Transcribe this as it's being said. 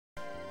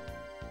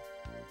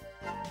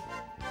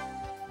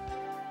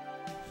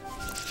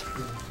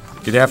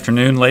Good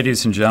afternoon,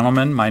 ladies and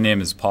gentlemen. My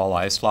name is Paul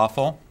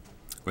Eislaffel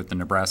with the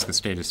Nebraska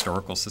State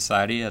Historical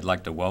Society. I'd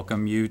like to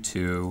welcome you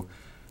to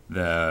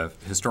the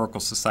Historical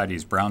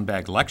Society's Brown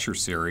Bag Lecture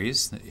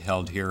Series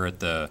held here at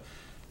the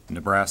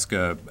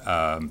Nebraska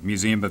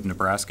Museum of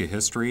Nebraska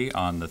History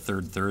on the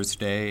third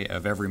Thursday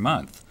of every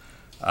month.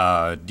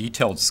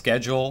 Detailed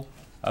schedule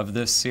of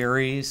this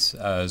series,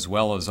 as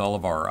well as all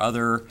of our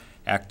other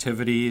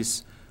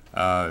activities,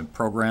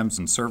 programs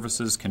and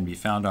services can be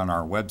found on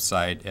our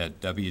website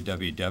at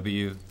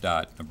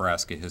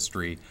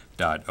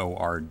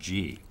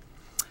www.nebraskahistory.org.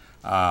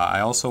 I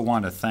also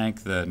want to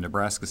thank the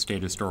Nebraska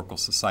State Historical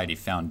Society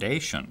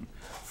Foundation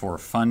for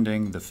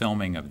funding the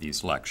filming of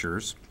these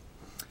lectures.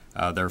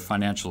 Their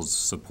financial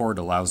support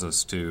allows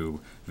us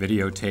to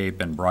videotape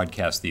and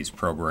broadcast these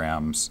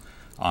programs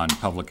on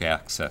public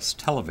access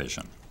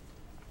television.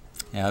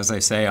 As I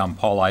say, I'm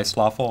Paul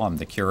Eislaffel. I'm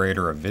the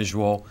curator of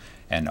visual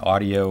and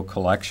audio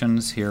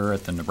collections here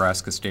at the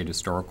Nebraska State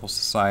Historical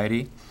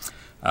Society.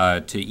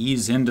 To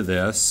ease into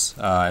this,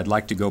 I'd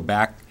like to go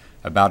back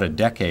about a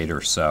decade or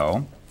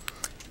so.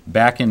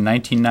 Back in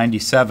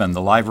 1997,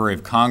 the Library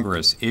of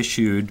Congress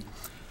issued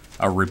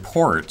a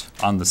report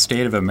on the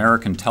state of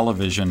American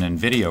television and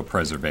video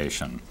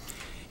preservation.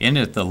 In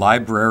it, the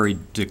library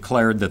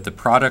declared that the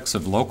products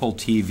of local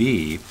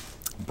TV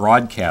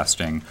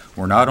broadcasting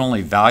were not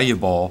only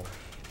valuable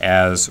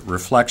as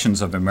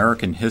reflections of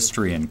American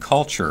history and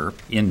culture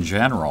in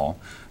general,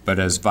 but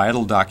as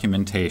vital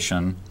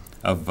documentation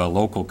of a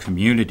local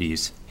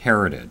community's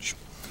heritage.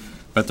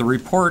 But the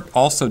report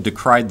also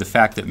decried the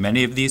fact that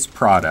many of these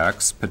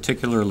products,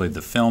 particularly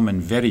the film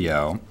and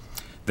video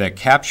that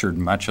captured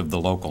much of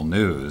the local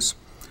news,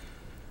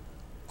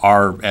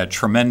 are at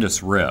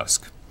tremendous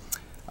risk.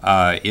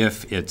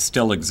 If it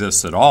still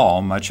exists at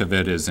all, much of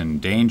it is in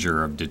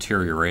danger of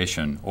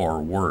deterioration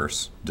or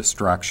worse,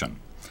 destruction.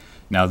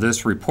 Now,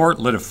 this report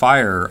lit a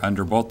fire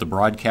under both the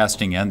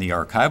broadcasting and the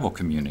archival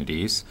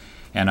communities,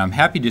 and I'm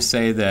happy to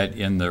say that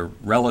in the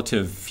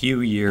relative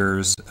few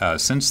years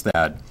since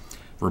that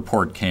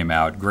report came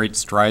out, great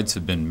strides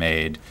have been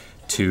made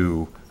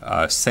to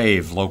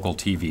save local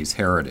TV's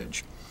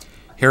heritage.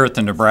 Here at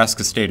the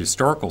Nebraska State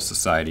Historical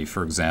Society,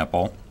 for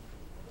example,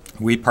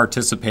 we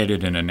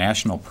participated in a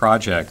national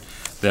project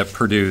that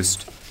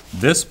produced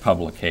this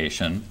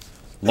publication,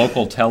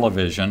 Local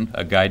Television,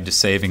 A Guide to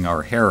Saving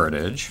Our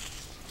Heritage.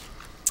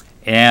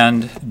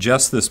 And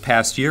just this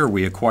past year,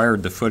 we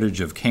acquired the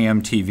footage of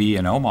KMTV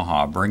in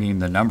Omaha, bringing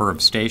the number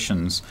of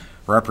stations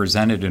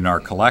represented in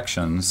our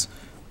collections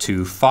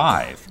to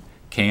 5.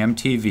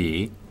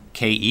 KMTV,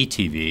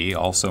 KETV,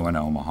 also in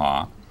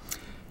Omaha,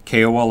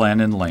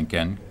 KOLN in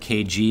Lincoln,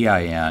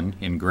 KGIN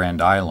in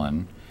Grand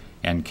Island,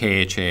 and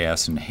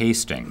KHAS in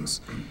Hastings.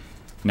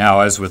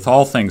 Now, as with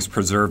all things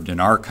preserved in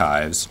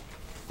archives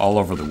all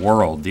over the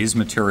world, these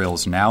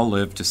materials now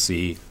live to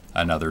see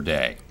another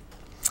day.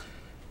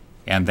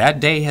 And that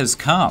day has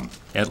come,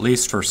 at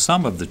least for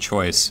some of the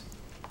choice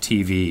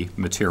TV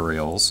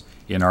materials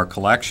in our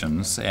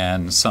collections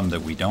and some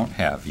that we don't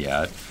have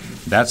yet.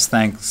 That's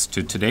thanks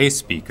to today's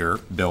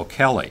speaker, Bill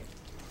Kelly.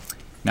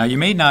 Now, you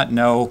may not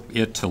know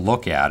it to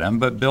look at him,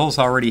 but Bill's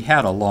already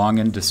had a long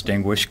and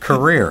distinguished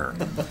career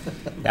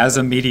as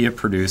a media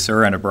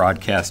producer and a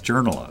broadcast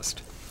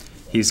journalist.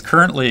 He's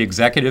currently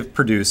executive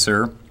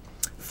producer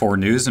for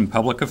News and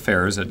Public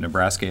Affairs at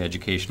Nebraska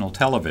Educational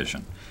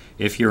Television.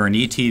 If you're an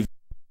ETV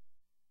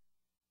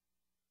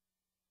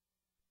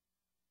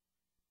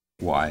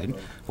wide,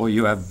 well,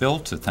 you have Bill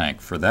to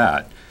thank for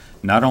that.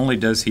 Not only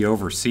does he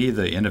oversee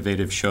the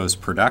innovative show's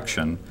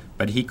production,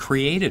 but he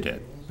created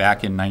it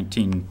back in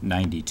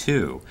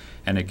 1992,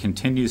 and it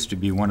continues to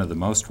be one of the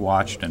most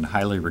watched and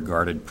highly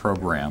regarded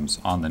programs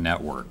on the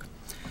network.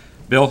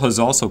 Bill has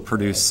also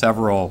produced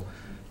several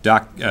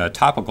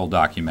topical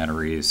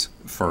documentaries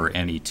for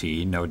NET.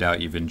 No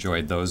doubt you've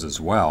enjoyed those as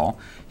well.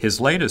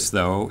 His latest,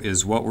 though,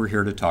 is what we're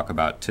here to talk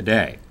about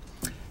today.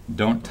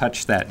 Don't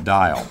Touch That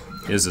Dial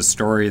is a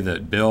story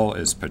that Bill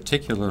is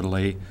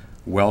particularly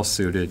well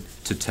suited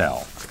to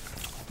tell.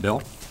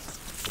 Bill?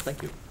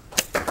 Thank you.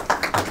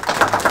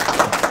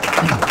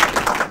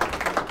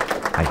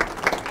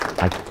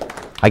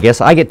 I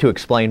guess I get to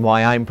explain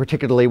why I'm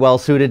particularly well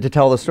suited to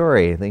tell the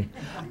story.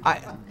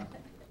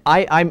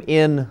 I'm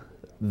in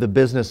the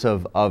business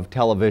of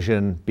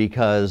television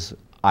because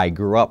I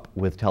grew up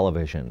with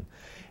television,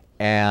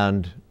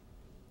 and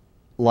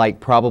like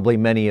probably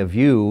many of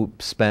you,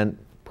 spent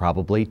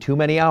probably too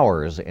many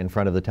hours in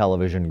front of the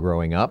television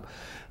growing up,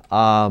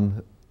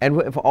 and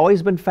have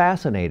always been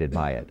fascinated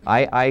by it.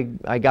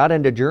 I got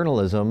into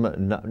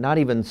journalism not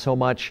even so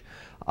much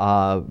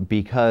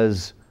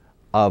because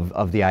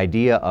of the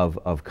idea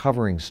of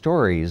covering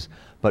stories,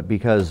 but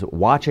because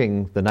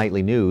watching the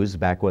nightly news,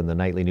 back when the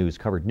nightly news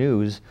covered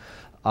news,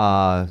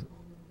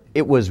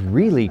 it was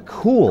really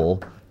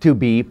cool to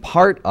be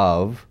part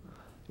of,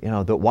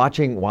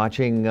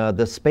 watching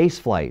the space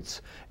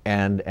flights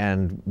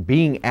and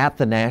being at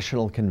the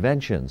national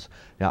conventions.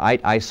 Now,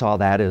 I saw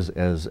that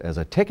as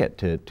a ticket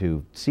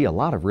to see a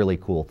lot of really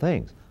cool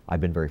things. I've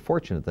been very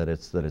fortunate that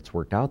it's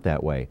worked out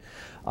that way.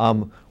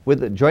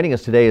 Joining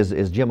us today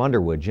is Jim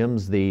Underwood.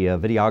 Jim's the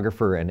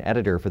videographer and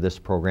editor for this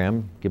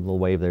program. Give him a little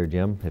wave there,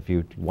 Jim, if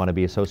you want to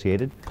be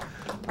associated.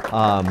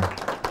 The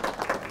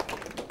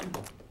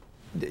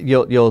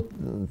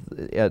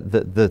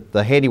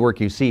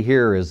handiwork you see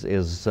here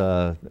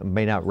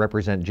may not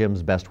represent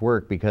Jim's best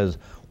work because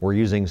we're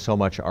using so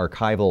much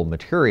archival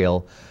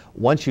material.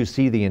 Once you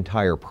see the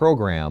entire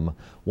program,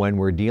 when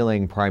we're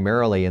dealing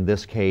primarily in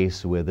this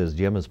case with, as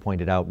Jim has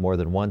pointed out more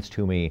than once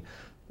to me,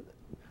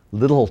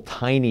 little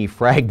tiny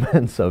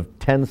fragments of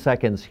 10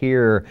 seconds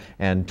here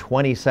and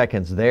 20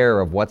 seconds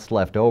there of what's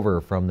left over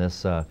from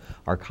this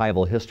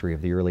archival history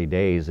of the early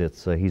days,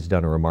 he's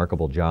done a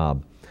remarkable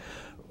job.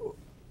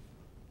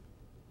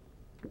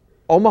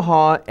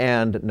 Omaha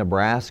and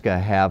Nebraska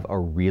have a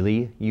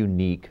really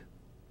unique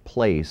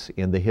place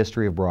in the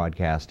history of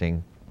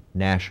broadcasting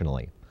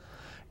nationally.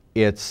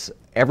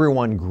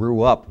 Everyone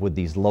grew up with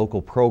these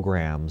local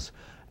programs,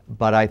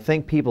 but I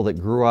think people that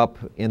grew up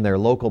in their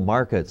local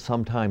markets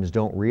sometimes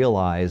don't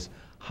realize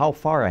how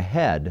far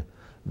ahead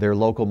their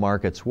local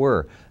markets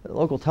were.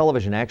 Local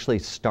television actually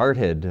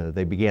started,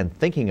 they began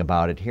thinking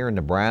about it here in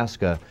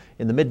Nebraska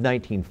in the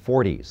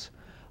mid-1940s.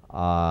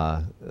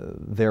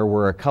 There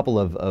were a couple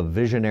of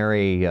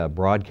visionary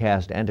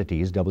broadcast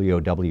entities,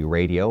 WOW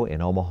Radio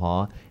in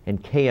Omaha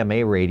and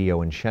KMA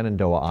Radio in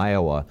Shenandoah,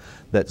 Iowa,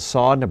 that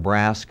saw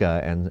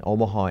Nebraska and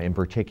Omaha in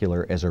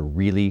particular as a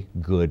really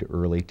good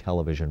early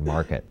television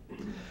market.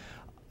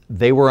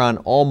 They were on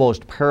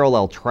almost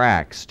parallel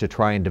tracks to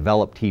try and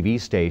develop TV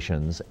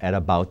stations at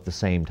about the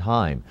same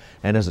time.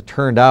 And as it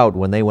turned out,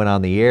 when they went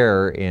on the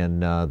air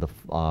in the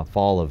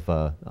fall of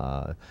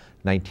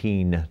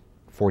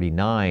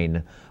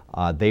 1949,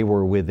 they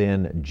were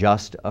within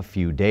just a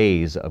few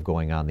days of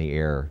going on the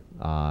air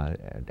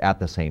at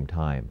the same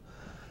time.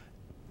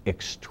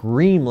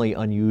 Extremely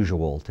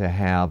unusual to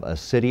have a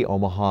city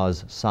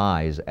Omaha's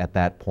size at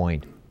that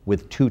point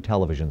with 2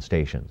 television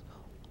stations.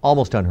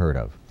 Almost unheard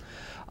of.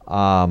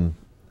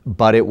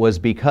 But it was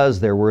because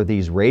there were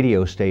these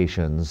radio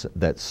stations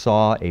that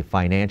saw a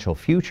financial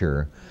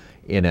future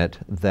in it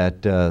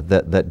that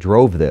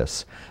drove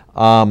this.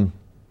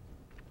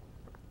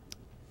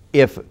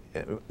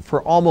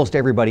 For almost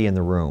everybody in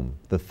the room,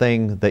 the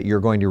thing that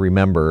you're going to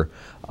remember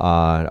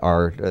there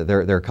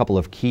are a couple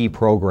of key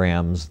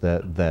programs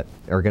that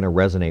are going to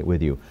resonate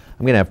with you.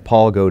 I'm going to have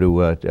Paul go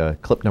to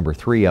clip number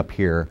 3 up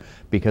here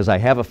because I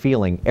have a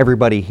feeling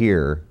everybody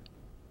here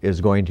is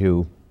going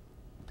to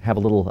have a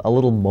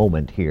little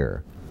moment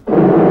here.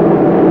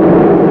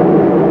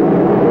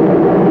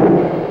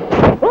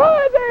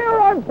 Hi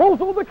there, I'm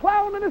Bozo the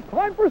Clown, and it's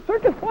time for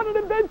Circus Fun and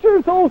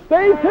Adventure, so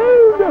stay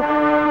tuned.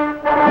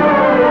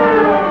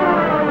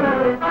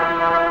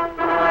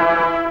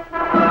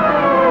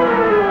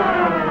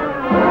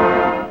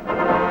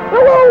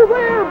 Hello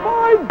there,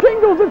 my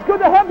jingles. It's good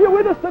to have you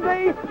with us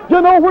today.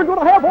 You know, we're going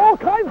to have all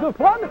kinds of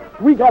fun.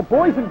 We got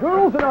boys and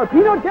girls in our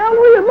peanut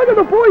gallery, and look at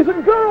the boys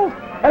and girls.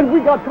 And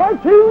we got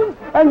cartoons,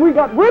 and we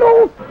got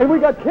riddles, and we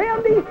got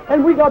candy,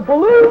 and we got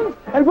balloons,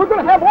 and we're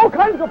going to have all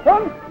kinds of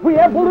fun. We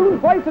have balloon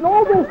fights and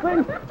all those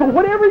things. So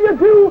whatever you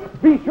do,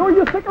 be sure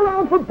you stick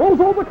around for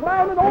Bozo the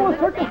Clown and all the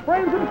circus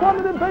friends and fun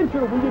and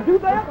adventure. Will you do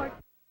that?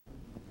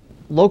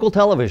 Local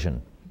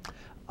television.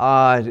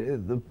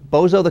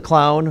 Bozo the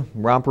Clown,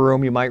 Romper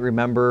Room, you might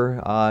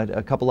remember,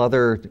 a couple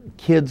other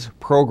kids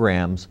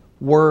programs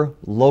were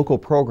local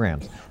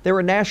programs. They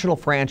were national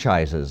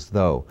franchises,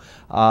 though.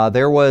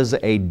 There was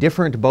a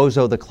different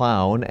Bozo the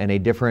Clown and a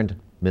different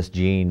Miss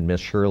Jean, Miss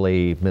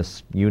Shirley,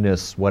 Miss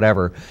Eunice,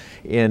 whatever,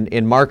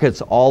 in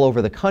markets all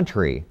over the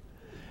country.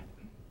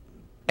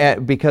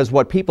 Because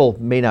what people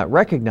may not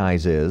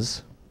recognize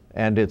is,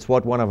 and it's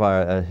what one of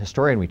a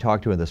historian we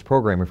talked to in this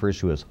program refers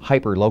to as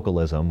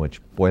hyper-localism, which,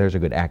 boy, there's a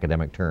good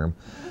academic term.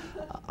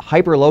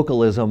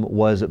 Hyper-localism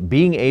was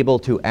being able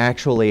to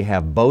actually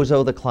have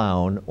Bozo the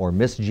Clown or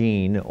Miss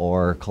Jean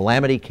or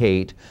Calamity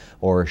Kate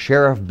or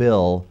Sheriff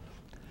Bill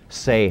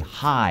say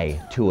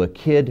hi to a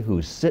kid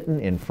who's sitting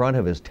in front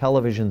of his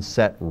television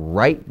set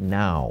right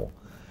now.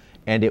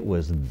 And it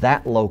was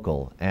that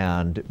local,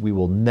 and we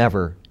will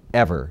never,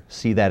 ever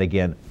see that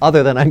again,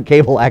 other than on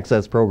cable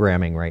access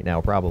programming right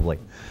now, probably.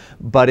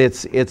 But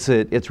it's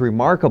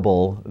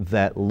remarkable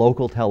that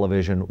local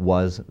television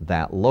was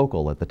that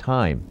local at the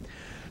time.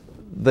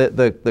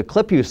 The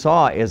clip you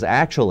saw is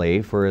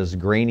actually, for as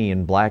grainy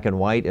and black and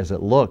white as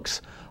it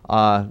looks,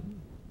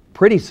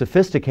 pretty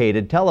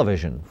sophisticated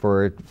television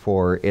for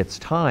its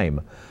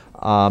time.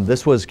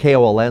 This was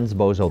KOLN's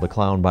Bozo the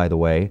Clown, by the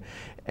way.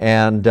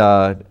 And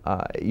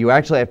you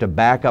actually have to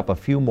back up a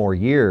few more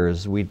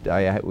years. We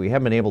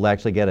haven't been able to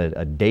actually get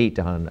a date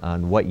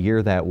on what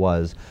year that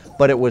was,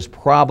 but it was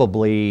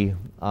probably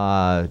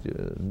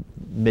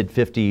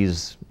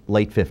mid-50s,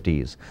 late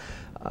 50s.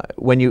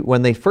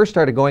 When they first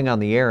started going on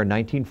the air in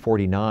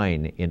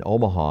 1949 in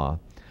Omaha,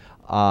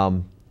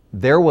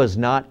 there was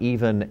not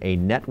even a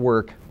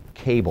network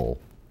cable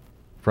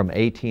from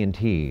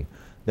AT&T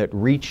that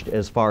reached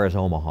as far as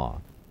Omaha.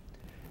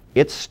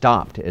 It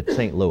stopped at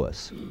St.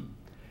 Louis.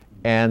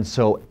 And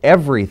so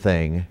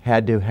everything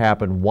had to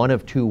happen one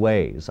of two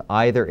ways.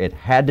 Either it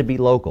had to be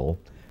local,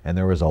 and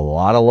there was a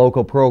lot of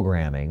local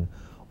programming,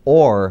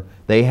 or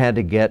they had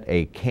to get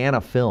a can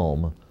of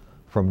film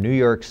from New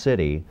York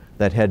City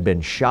that had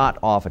been shot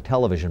off a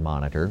television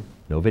monitor,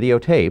 no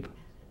videotape,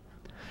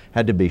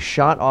 had to be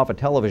shot off a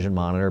television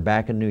monitor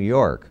back in New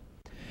York.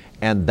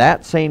 And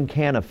that same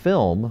can of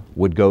film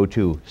would go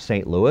to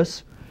St.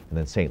 Louis, and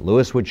then St.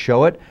 Louis would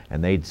show it,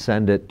 and they'd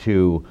send it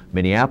to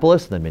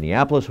Minneapolis, and then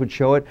Minneapolis would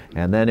show it,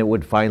 and then it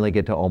would finally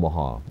get to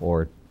Omaha,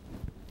 or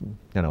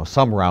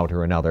some route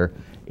or another,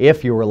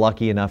 if you were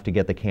lucky enough to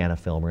get the can of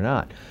film or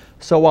not.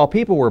 So while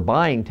people were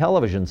buying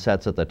television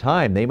sets at the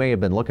time, they may have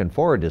been looking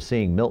forward to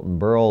seeing Milton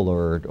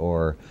Berle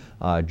or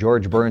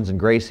George Burns and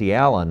Gracie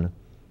Allen,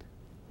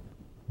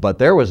 but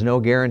there was no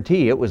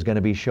guarantee it was going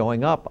to be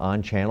showing up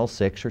on Channel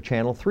 6 or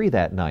Channel 3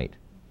 that night.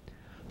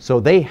 So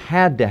they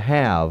had to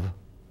have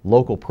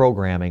local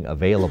programming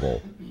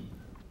available.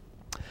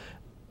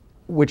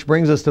 Which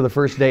brings us to the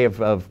first day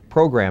of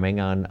programming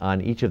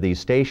on each of these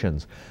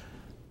stations.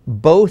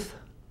 Both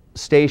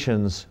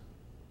stations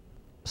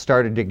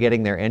started to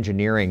getting their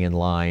engineering in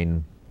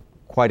line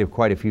quite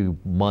a few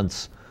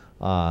months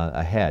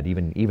ahead,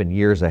 even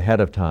years ahead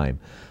of time.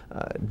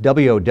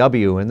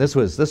 WOW, and this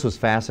was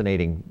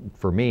fascinating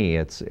for me.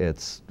 It's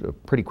a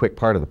pretty quick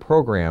part of the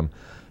program.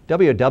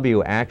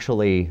 WOW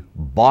actually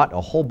bought a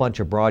whole bunch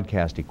of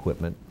broadcast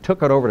equipment,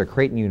 took it over to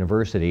Creighton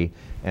University,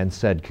 and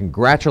said,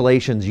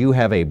 "Congratulations, you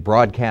have a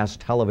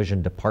broadcast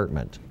television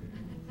department."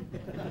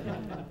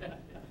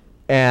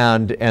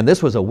 And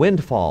this was a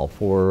windfall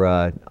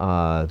for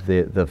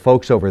the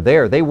folks over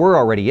there. They were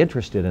already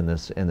interested in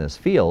this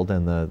field,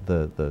 and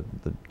the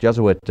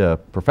Jesuit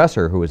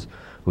professor who was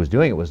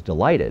doing it was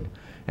delighted.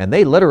 And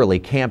they literally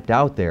camped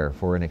out there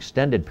for an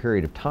extended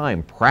period of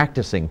time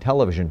practicing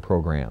television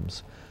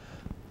programs.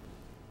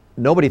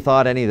 Nobody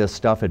thought any of this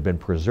stuff had been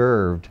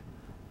preserved.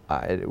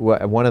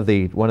 One of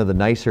the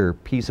nicer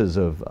pieces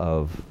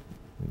of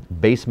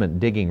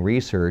basement digging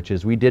research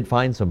is we did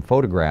find some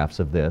photographs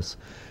of this,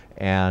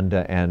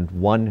 and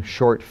one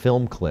short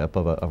film clip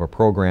of a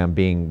program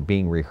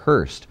being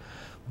rehearsed.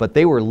 But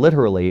they were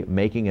literally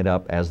making it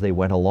up as they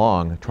went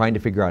along, trying to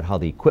figure out how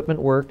the equipment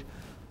worked,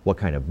 what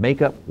kind of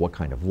makeup, what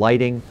kind of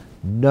lighting.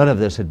 None of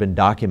this had been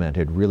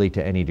documented really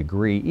to any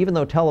degree, even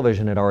though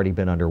television had already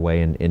been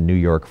underway in New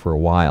York for a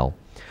while.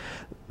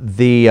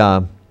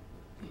 One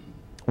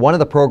of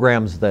the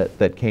programs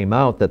that came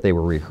out that they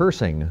were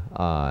rehearsing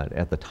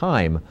at the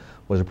time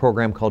was a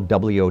program called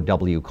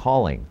WOW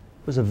Calling.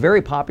 It was a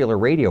very popular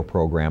radio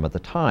program at the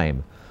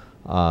time,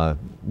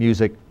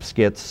 music,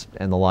 skits,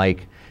 and the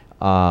like.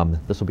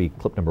 This will be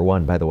clip number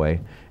 1, by the way.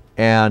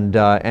 And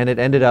it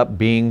ended up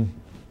being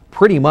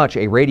pretty much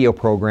a radio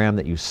program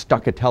that you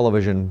stuck a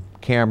television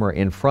camera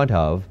in front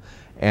of,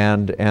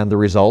 and the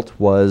result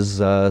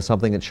was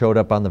something that showed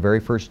up on the very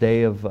first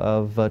day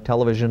of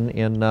television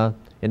in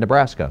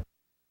Nebraska.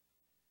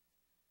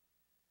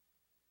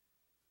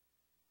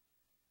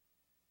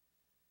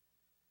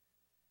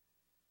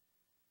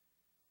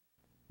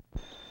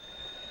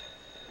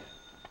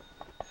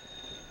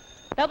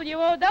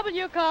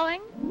 WOW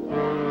calling.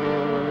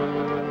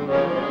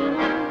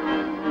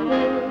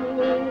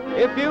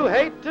 If you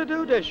hate to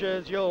do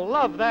dishes, you'll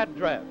love that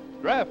Draft.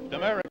 Draft,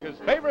 America's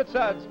favorite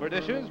suds for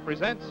dishes,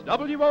 presents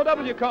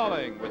WOW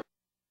Calling with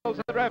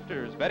the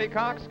Drafters, Betty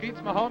Cox,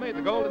 Keats Mahoney,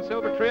 the Gold and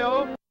Silver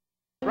Trio,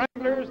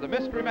 Wranglers, the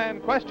Mystery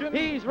Man Question.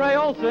 He's Ray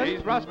Olson.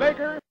 He's Ross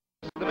Baker.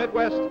 The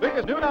Midwest's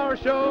biggest noon-hour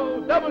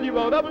show,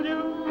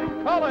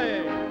 WOW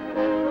Calling.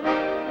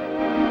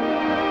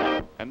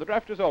 And the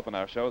Drafters open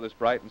our show this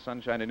bright and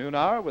sunshiny noon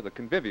hour with a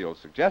convivial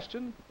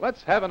suggestion.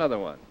 Let's have another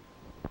one.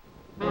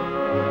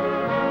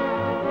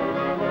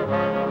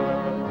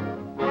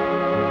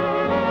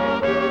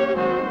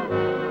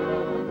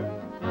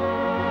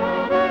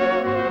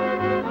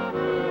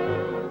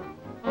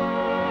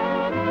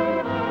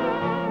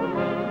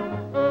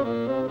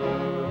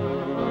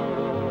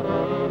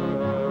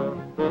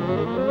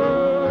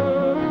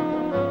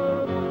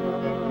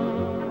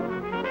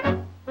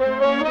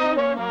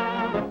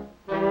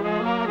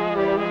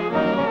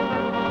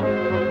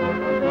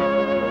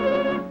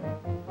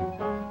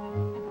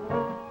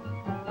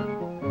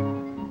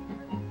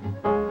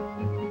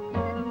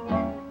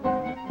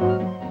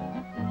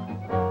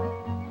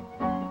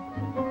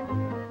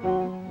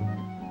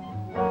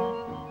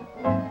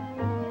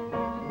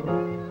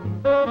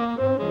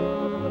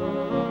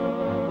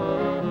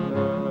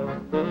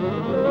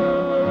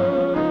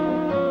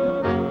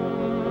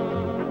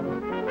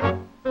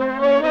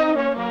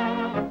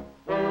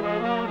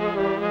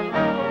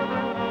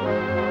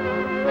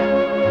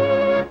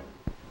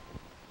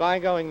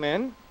 Fine going,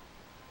 men.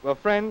 Well,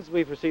 friends,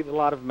 we've received a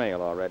lot of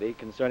mail already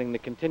concerning the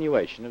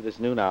continuation of this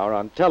noon hour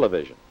on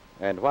television.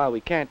 And while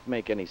we can't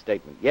make any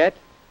statement yet,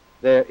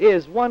 there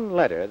is one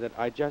letter that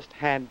I just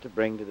had to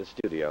bring to the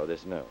studio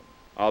this noon.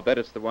 I'll bet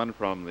it's the one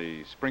from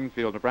the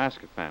Springfield,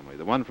 Nebraska family,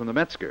 the one from the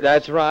Metzger.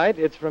 That's right.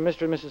 It's from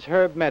Mr. and Mrs.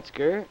 Herb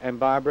Metzger and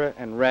Barbara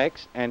and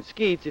Rex. And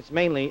Skeets, it's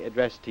mainly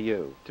addressed to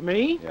you. To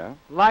me? Yeah?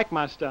 Like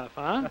my stuff,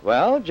 huh?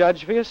 Well,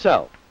 judge for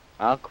yourself.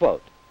 I'll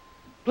quote.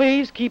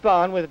 Please keep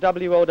on with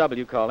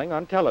WOW calling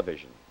on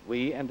television.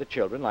 We and the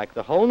children like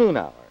the whole noon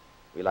hour.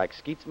 We like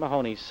Skeets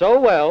Mahoney so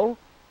well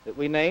that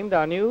we named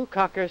our new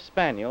Cocker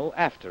Spaniel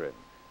after him.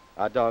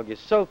 Our dog is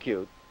so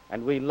cute,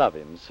 and we love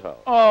him so.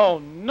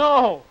 Oh,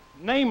 no.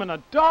 Naming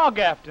a dog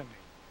after me.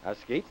 Now,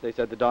 Skeets, they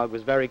said the dog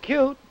was very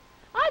cute.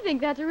 I think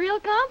that's a real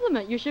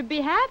compliment. You should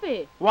be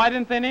happy. Why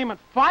didn't they name it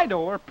Fido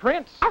or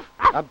Prince?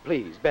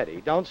 Please,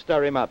 Betty, don't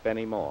stir him up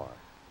anymore.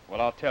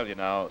 Well, I'll tell you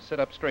now. Sit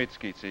up straight,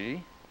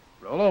 Skeetsy.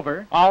 Roll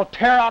over. I'll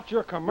tear out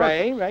your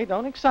commercial. Ray,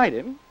 don't excite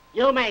him.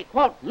 You may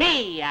quote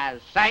me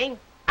as saying,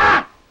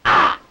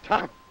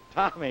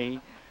 Tommy,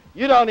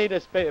 you don't need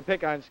to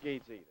pick on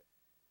Skeets either.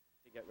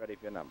 Get ready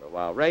for your number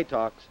while Ray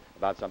talks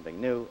about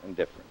something new and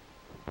different.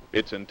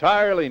 It's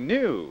entirely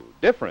new,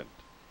 different.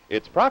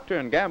 It's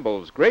Procter &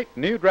 Gamble's Great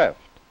New Draft,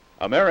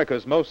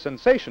 America's most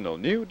sensational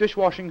new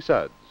dishwashing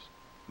suds.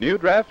 New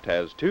Draft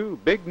has two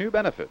big new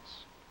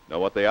benefits. Know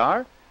what they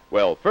are?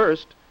 Well,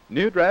 first,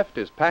 New Draft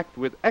is packed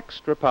with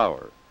extra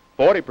power,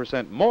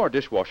 40% more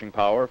dishwashing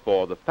power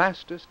for the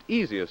fastest,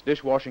 easiest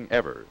dishwashing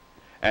ever.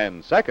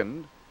 And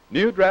second,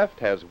 New Draft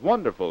has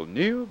wonderful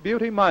new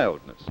beauty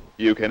mildness.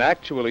 You can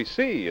actually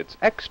see its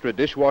extra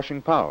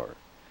dishwashing power.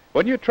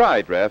 When you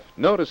try Draft,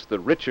 notice the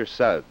richer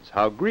suds,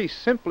 how grease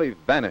simply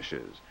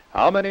vanishes,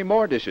 how many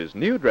more dishes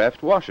New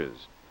Draft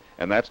washes.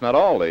 And that's not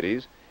all,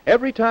 ladies.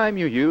 Every time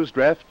you use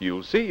Draft,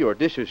 you'll see your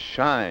dishes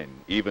shine,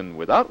 even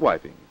without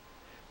wiping.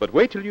 But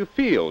wait till you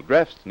feel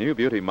Draft's new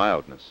beauty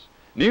mildness.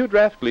 New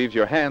Draft leaves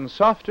your hands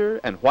softer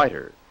and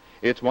whiter.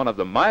 It's one of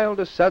the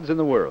mildest suds in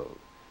the world.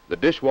 The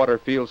dishwater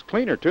feels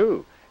cleaner,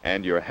 too,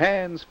 and your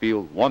hands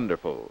feel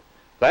wonderful.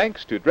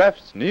 Thanks to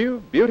Draft's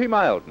new beauty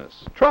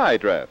mildness. Try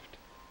Draft.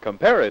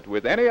 Compare it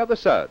with any of the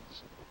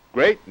suds.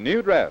 Great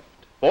New Draft,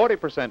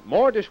 40%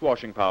 more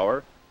dishwashing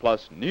power,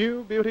 plus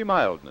new beauty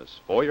mildness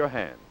for your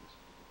hands.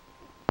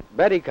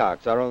 Betty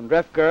Cox, our own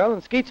deaf girl,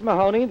 and Skeets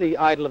Mahoney, the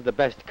idol of the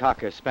best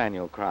Cocker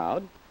Spaniel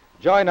crowd,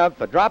 join up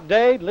for Drop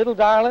Dade, Little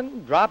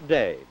Darlin', Drop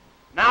Dade.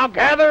 Now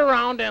gather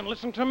around and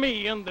listen to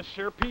me in this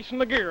here piece in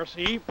the gear,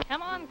 see?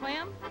 Come on,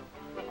 Clem.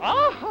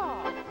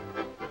 Aha!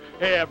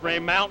 Every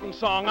mountain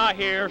song I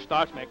hear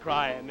starts me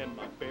crying in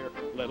my beer.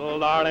 Little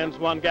darling's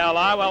one gal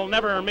I will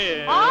never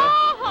miss.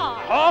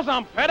 Aha! 'Cause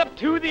I'm fed up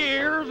to the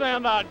ears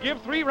and I'd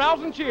give 3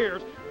 rousing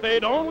cheers.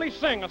 They'd only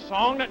sing a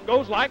song that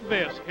goes like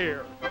this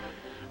here.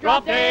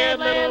 Drop dead,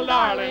 little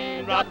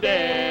darling, drop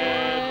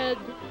dead.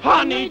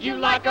 I need you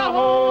like a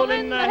hole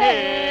in the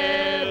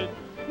head.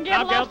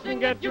 Get lost and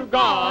get you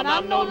gone.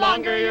 I'm no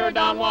longer your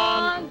Don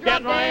Juan.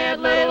 Get dead,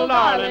 little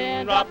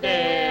darling, drop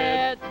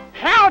dead.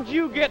 How'd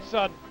you get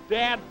so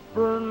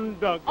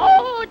dad-burned ugly?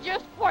 Oh,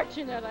 just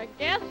fortunate, I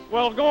guess.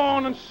 Well, go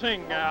on and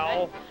sing,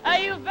 gal.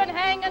 You've been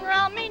hanging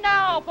around me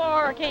now for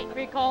I can't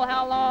recall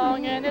how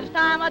long, and it's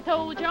time I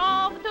told you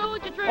all, I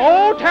told you true.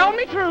 Oh, tell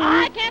me true.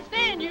 I can't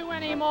stand you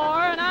anymore,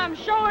 and I'm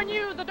showing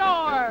you the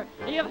door.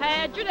 You've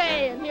had your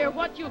day, and hear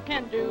what you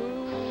can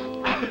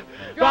do.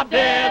 Drop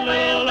dead,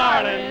 little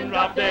darling,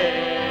 drop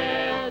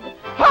dead.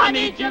 I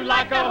need you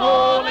like a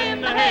hole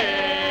in the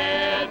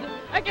head.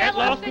 Get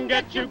lost and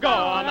get you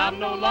gone. I'm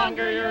no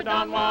longer your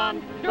Don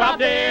Juan. Drop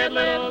dead,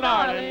 little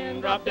darling,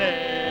 drop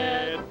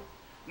dead.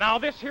 Now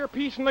this here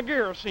piece in the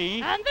gear,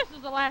 see? And this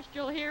is the last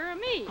you'll hear of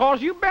me.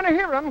 'Cause you've been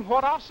a-hearing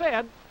what I've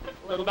said.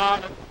 Little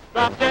darling,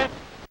 drop dead.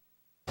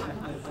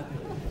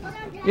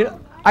 You know,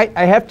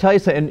 I have to tell you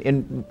something,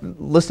 in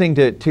listening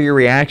to your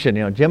reaction,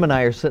 you know, Jim and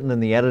I are sitting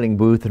in the editing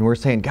booth and we're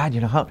saying, God,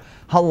 you know,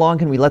 how long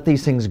can we let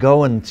these things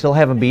go and still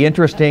have them be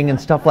interesting and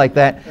stuff like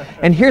that?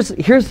 And here's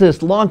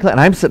this long clip, and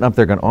I'm sitting up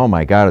there going, oh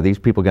my God, are these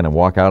people going to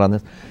walk out on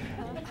this?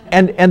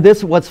 And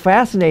this, what's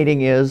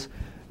fascinating is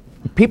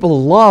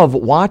people love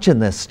watching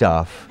this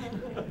stuff,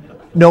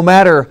 no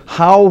matter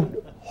how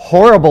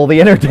horrible the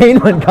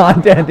entertainment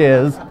content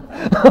is.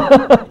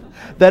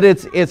 That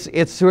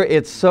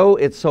it's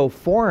so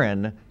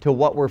foreign to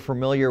what we're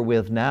familiar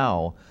with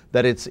now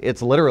that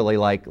it's literally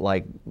like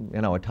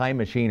you know, a time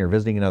machine or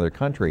visiting another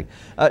country.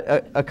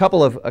 A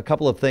couple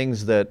of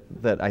things that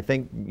I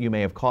think you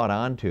may have caught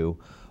on to.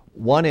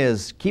 One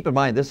is, keep in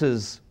mind, this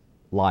is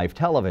live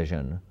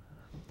television.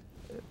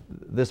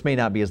 This may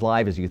not be as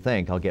live as you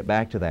think. I'll get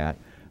back to that.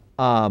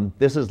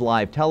 This is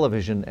live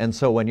television, and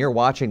so when you're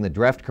watching the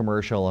Dreft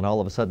commercial and all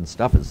of a sudden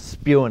stuff is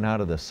spewing out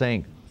of the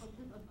sink,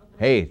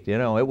 hey, you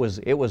know, it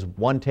was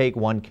one take,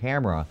 one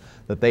camera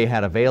that they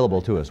had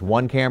available to us.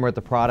 One camera at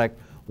the product,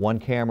 one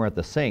camera at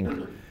the sink,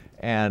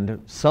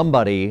 and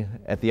somebody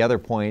at the other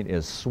point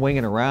is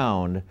swinging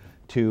around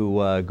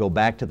to go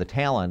back to the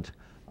talent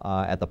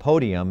at the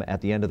podium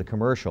at the end of the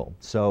commercial.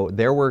 So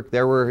there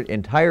were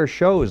entire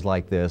shows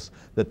like this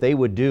that they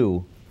would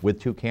do with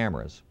 2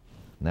 cameras,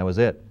 and that was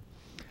it.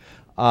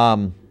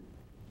 The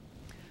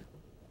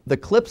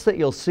clips that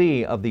you'll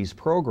see of these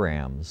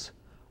programs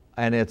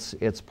And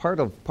it's part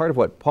of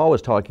what Paul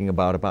was talking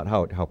about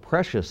how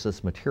precious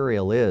this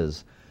material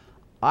is.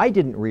 I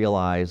didn't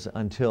realize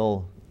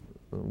until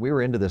we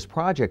were into this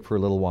project for a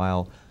little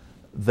while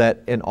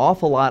that an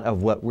awful lot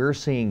of what we're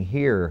seeing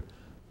here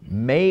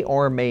may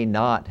or may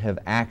not have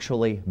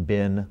actually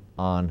been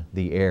on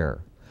the air.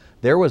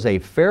 There was a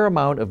fair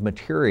amount of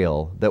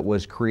material that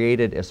was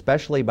created,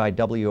 especially by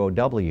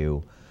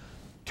WOW,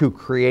 to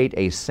create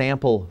a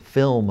sample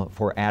film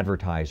for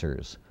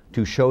advertisers,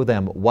 to show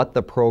them what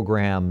the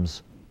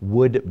programs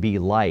would be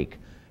like.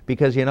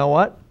 Because you know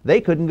what?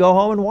 They couldn't go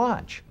home and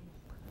watch.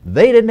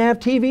 They didn't have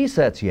TV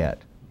sets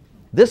yet.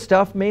 This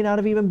stuff may not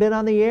have even been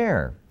on the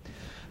air.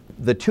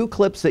 The two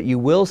clips that you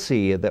will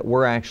see that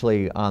were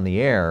actually on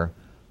the air,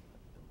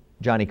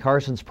 Johnny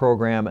Carson's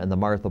program and the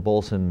Martha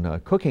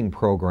Bolson cooking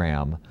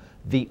program,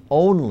 the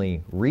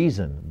only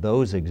reason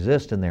those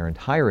exist in their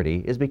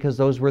entirety is because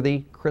those were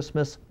the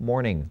Christmas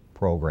morning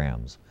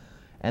programs.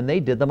 And they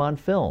did them on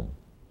film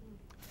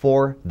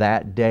for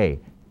that day.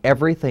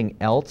 Everything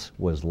else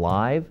was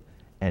live,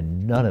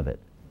 and none of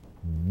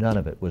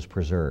it was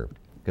preserved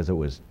because it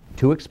was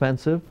too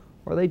expensive,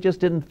 or they just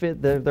didn't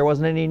fit. There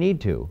wasn't any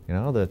need to. You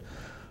know, they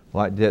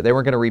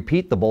weren't going to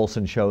repeat the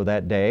Bolson show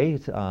that day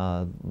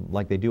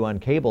like they do on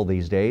cable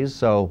these days.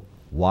 So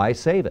why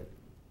save it?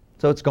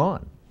 So it's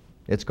gone.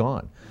 It's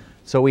gone.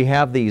 So we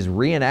have these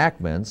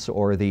reenactments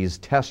or these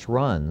test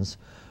runs,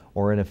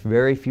 or in a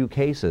very few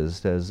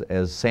cases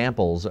as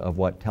samples of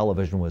what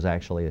television was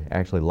actually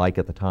like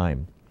at the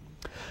time.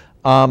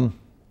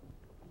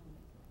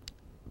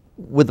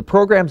 With the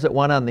programs that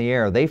went on the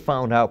air, they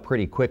found out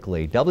pretty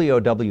quickly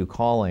WOW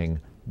calling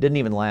didn't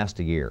even last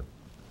a year.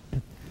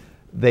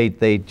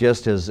 They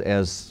just,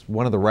 as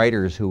one of the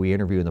writers who we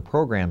interviewed in the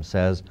program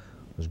says,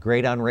 it was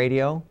great on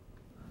radio,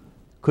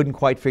 couldn't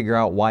quite figure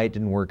out why it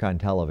didn't work on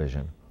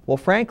television. Well,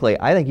 frankly,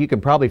 I think you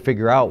can probably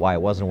figure out why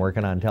it wasn't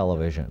working on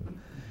television.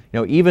 You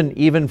know,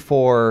 even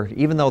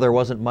though there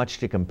wasn't much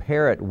to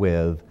compare it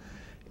with,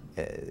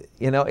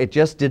 you know, it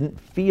just didn't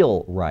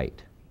feel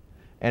right.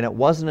 And it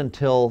wasn't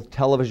until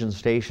television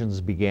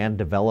stations began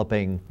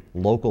developing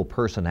local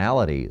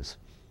personalities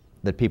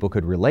that people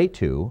could relate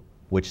to,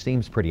 which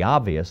seems pretty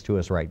obvious to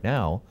us right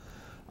now,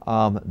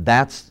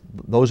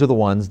 those are the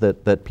ones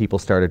that people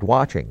started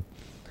watching.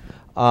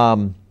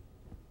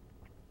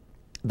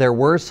 There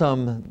were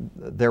some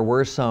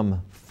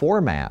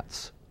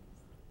formats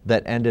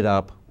that ended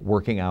up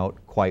working out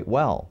quite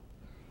well.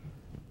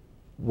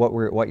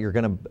 What you're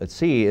going to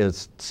see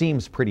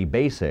seems pretty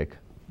basic,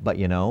 but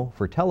you know,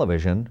 for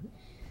television,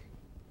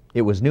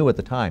 it was new at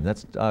the time.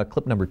 That's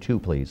clip number 2,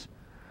 please.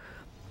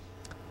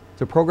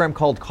 It's a program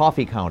called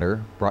Coffee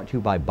Counter, brought to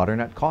you by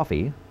Butternut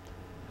Coffee.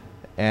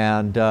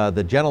 And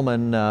the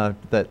gentleman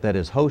that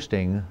is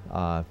hosting,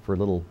 for a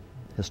little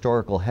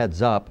historical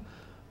heads up,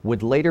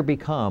 would later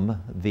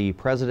become the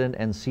president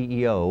and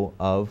CEO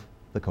of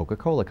the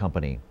Coca-Cola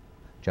Company,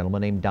 a gentleman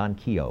named Don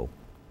Keogh.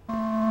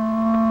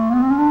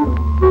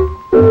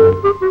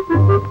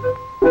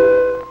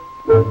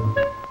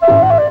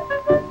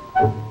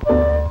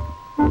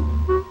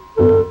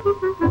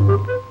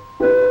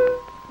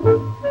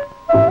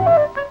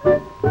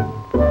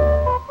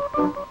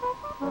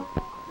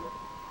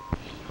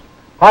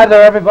 Hi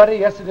there, everybody.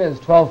 Yes, it is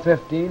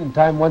 12:15, and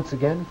time once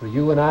again for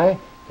you and I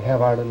to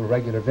have our little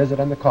regular visit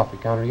on the coffee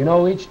counter. You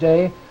know, each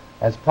day,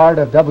 as part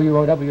of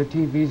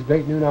WOW-TV's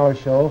Great Noon Hour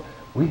show,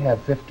 we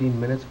have 15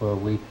 minutes where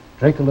we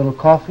drink a little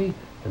coffee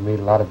and meet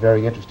a lot of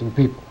very interesting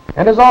people.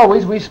 And as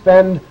always, we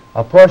spend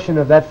a portion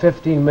of that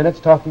 15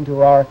 minutes talking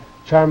to our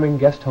charming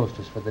guest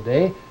hostess for the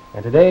day.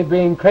 And today,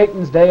 being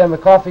Creighton's Day on the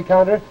coffee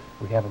counter,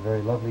 we have a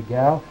very lovely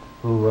gal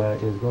who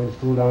is going to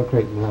school down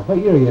Creighton. Now, what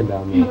year are you in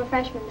down there? I'm a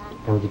freshman, Don.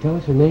 And would you tell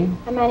us your name?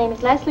 And my name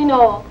is Leslie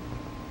Noel.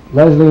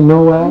 Leslie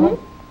Noel?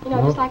 You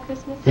know, just like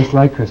Christmas. Just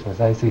like Christmas,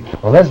 I see.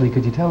 Well, Leslie,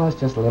 could you tell us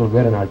just a little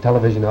bit in our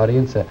television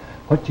audience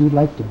what you'd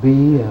like to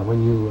be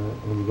when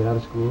you get out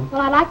of school?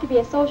 Well, I'd like to be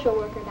a social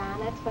worker, Don.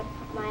 That's what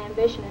my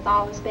ambition has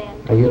always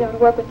been, to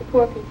work with the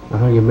poor people.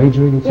 Are you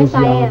majoring in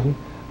sociology? Yes,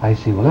 I am. I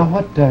see. Well, now,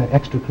 what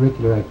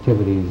extracurricular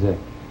activities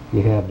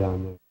you have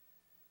down there?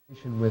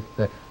 With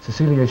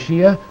Cecilia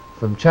Shia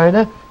from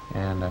China.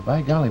 And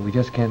by golly, we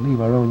just can't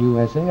leave our own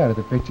USA out of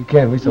the picture,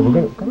 can we? So we're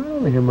going to come on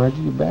over here,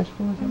 Margie. You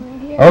bashful?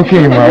 Right here.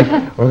 Okay,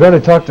 Margie. We're going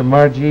to talk to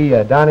Margie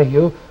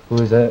Donahue,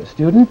 who is a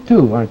student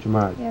too, aren't you,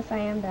 Margie? Yes, I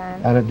am,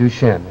 Don. Out at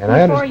Duchenne.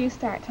 And Before you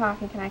start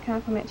talking, can I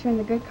compliment you on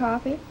the good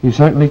coffee? You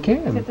certainly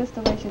can. Is it this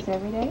delicious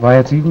every day? Why,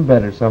 it's even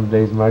better some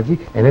days, Margie.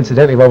 And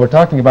incidentally, while we're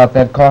talking about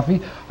that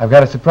coffee, I've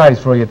got a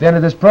surprise for you. At the end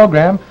of this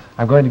program,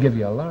 I'm going to give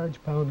you a large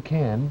pound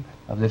can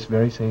of this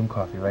very same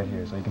coffee right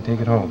here, so you can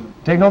take it home.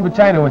 Take it home to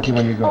China with you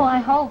when you go. Oh, I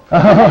hope.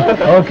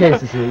 Okay,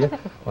 Cecilia.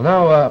 Well,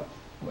 now,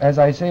 as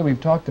I say,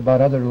 we've talked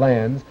about other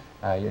lands,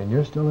 and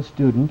you're still a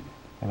student,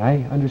 and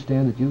I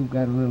understand that you've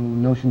got a little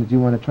notion that you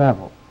want to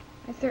travel.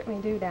 I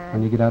certainly do, Don.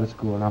 When you get out of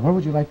school. Now, where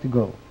would you like to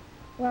go?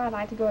 Well, I'd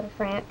like to go to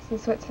France and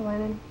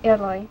Switzerland and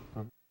Italy.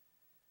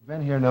 You've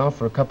been here now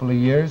for a couple of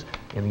years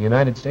in the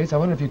United States. I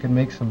wonder if you can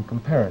make some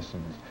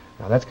comparisons.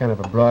 Now, that's kind of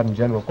a broad and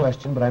general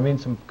question, but I mean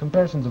some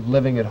comparisons of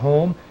living at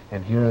home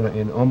and here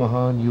in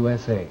Omaha, in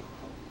USA.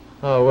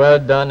 Oh, well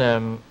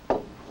done.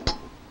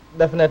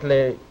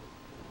 Definitely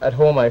at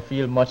home I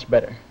feel much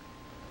better.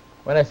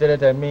 When I say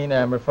that, I mean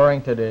I'm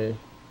referring to the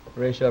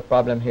racial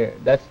problem here.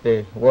 That's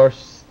the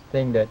worst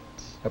thing that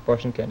a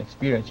person can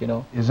experience, you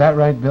know. Is that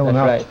right, Bill? That's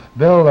Now, right.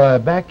 Bill,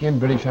 back in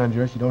British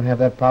Honduras, you don't have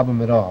that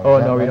problem at all. Oh,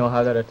 Is that no, we right? don't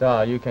have that at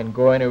all. You can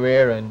go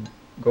anywhere and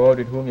go out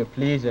with whom you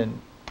please, and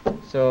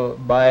so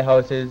buy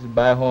houses,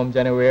 buy homes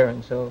anywhere,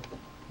 and so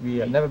we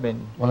have never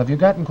been. Well, have you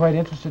gotten quite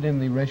interested in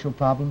the racial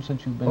problem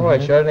since you've been Oh,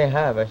 here?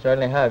 I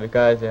certainly have,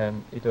 because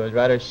it was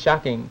rather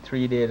shocking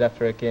 3 days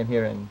after I came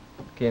here and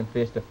came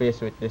face to face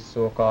with this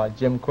so-called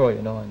Jim Crow,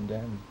 you know,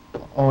 and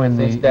Oh, in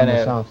the since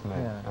then,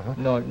 Southland. yeah.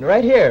 No,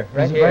 right here,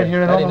 Is it right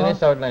here in not Omaha? in the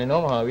Southland, in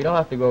Omaha. We don't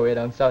have to go way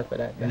down south for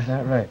that. Is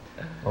that right?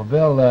 Well,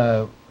 Bill,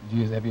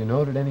 have you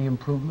noted any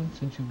improvement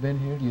since you've been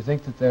here? Do you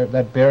think that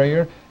that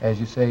barrier, as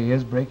you say,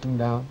 is breaking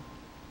down?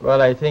 Well,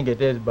 I think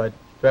it is, but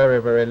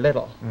very, very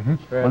little. Mm-hmm.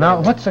 Very Well, now,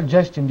 little. what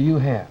suggestion do you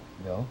have,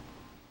 Bill?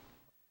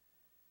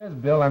 Yes,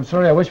 Bill, I'm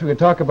sorry. I wish we could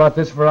talk about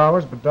this for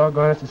hours, but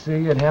doggone it to see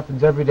you. It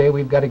happens every day.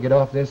 We've got to get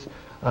off this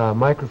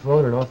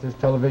microphone and off this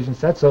television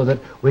set so that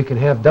we can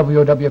have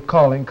WOW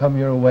Calling come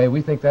your way.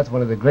 We think that's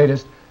one of the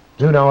greatest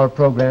noon-hour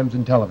programs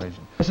in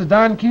television. This is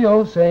Don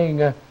Keogh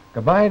saying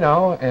goodbye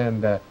now,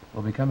 and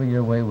we'll be coming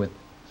your way with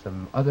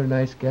some other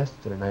nice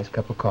guests and a nice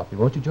cup of coffee.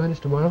 Won't you join us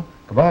tomorrow?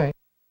 Goodbye.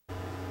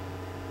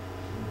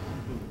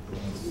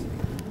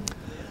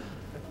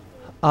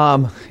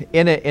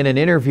 In an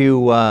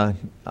interview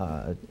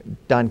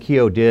Don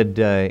Keogh did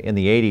in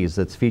the 80s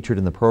that's featured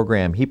in the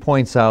program, he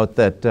points out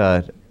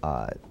that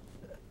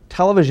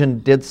television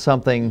did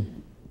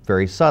something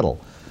very subtle.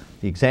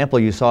 The example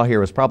you saw here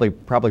was probably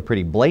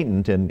pretty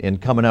blatant in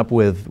coming up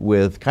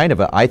with kind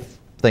of I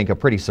think a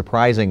pretty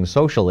surprising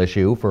social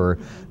issue for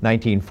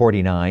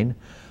 1949.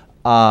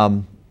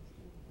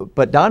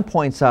 But Don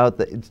points out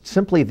that it's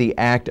simply the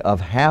act of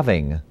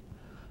having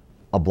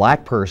a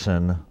black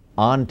person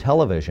on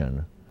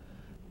television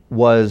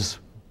was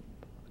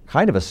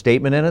kind of a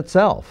statement in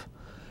itself,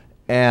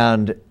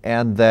 and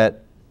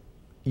that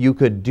you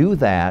could do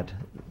that.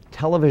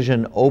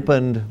 Television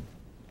opened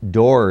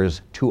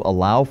doors to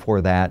allow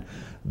for that.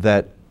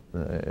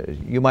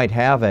 You might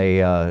have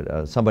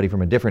somebody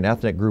from a different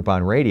ethnic group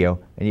on radio,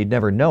 and you'd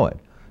never know it.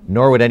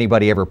 Nor would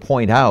anybody ever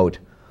point out,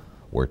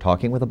 "We're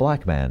talking with a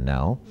black man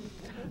now."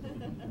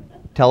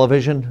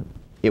 Television,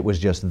 it was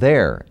just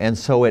there, and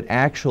so it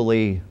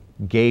actually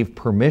gave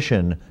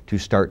permission to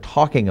start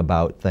talking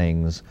about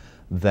things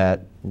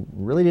that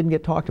really didn't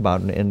get talked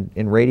about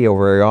in radio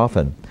very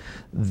often.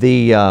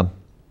 The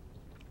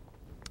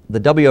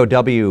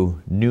WOW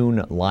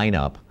noon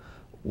lineup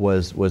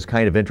was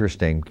kind of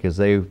interesting because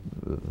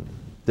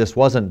this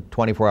wasn't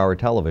 24-hour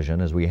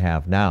television as we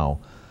have now.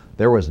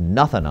 There was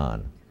nothing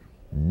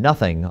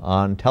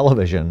on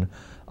television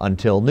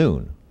until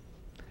noon.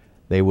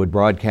 They would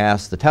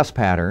broadcast the test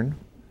pattern,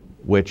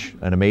 which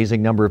an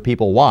amazing number of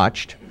people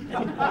watched.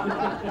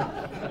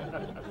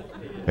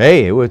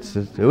 Hey, it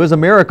was a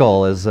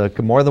miracle, as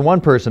more than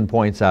one person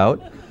points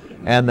out.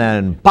 And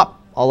then,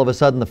 pop, all of a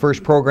sudden the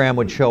first program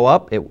would show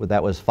up.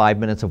 That was 5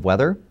 minutes of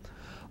weather,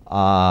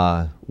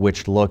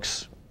 which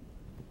looks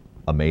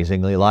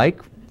amazingly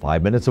like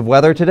 5 minutes of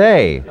weather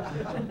today.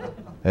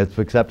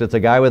 Except it's a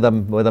guy with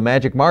a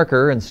magic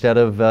marker instead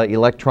of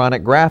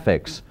electronic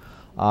graphics.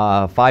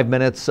 5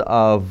 minutes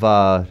of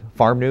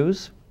farm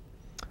news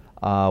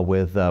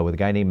with a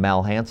guy named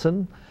Mal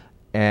Hansen.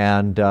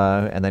 And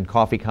then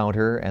Coffee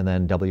Counter, and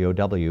then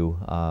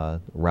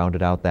WOW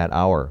rounded out that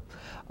hour.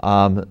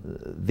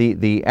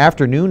 The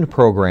afternoon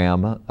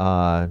program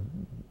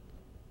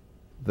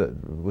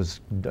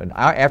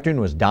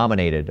afternoon was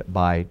dominated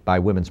by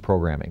women's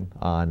programming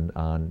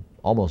on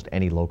almost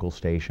any local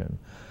station.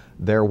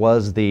 There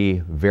was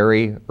the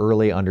very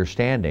early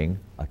understanding,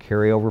 a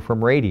carryover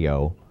from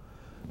radio,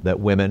 that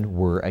women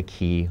were a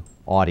key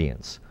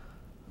audience.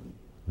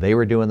 They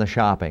were doing the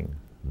shopping,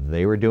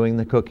 they were doing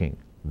the cooking,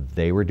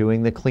 they were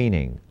doing the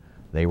cleaning,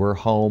 they were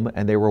home,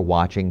 and they were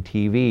watching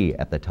TV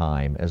at the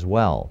time as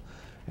well.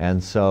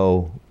 And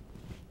so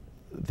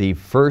the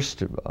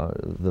first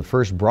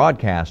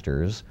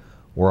broadcasters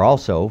were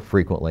also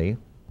frequently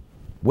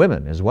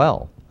women as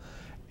well.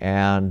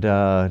 And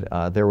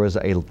there was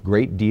a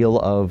great deal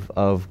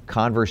of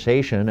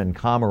conversation and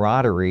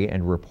camaraderie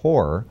and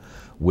rapport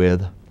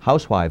with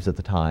housewives at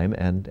the time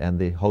and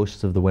the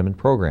hosts of the women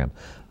program.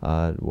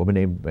 A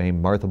woman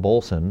named Martha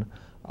Bolson,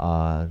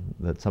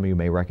 that some of you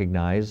may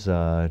recognize,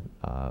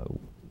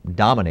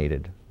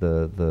 dominated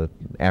the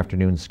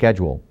afternoon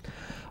schedule.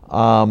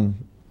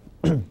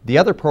 The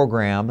other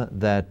program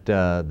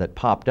that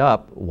popped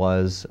up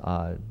was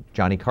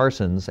Johnny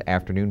Carson's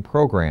afternoon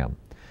program.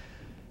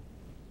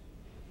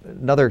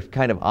 Another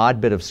kind of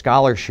odd bit of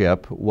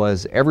scholarship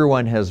was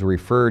everyone has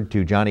referred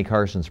to Johnny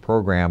Carson's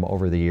program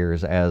over the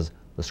years as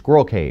the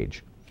squirrel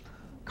cage.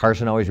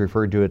 Carson always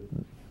referred to it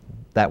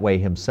that way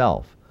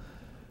himself.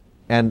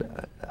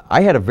 And I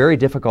had a very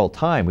difficult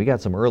time. We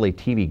got some early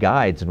TV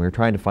guides, and we were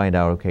trying to find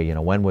out, okay, you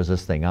know, when was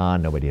this thing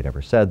on? Nobody had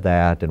ever said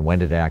that, and when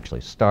did it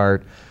actually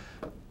start?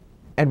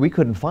 And we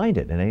couldn't find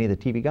it in any of the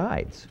TV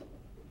guides.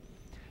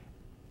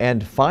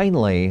 And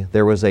finally,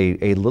 there was a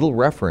little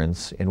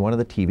reference in one of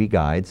the TV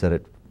guides that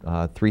at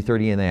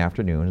 3:30 in the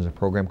afternoon is a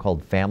program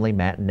called Family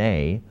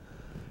Matinee,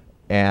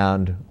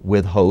 and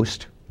with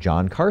host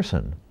John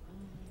Carson.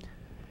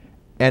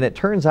 And it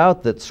turns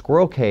out that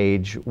Squirrel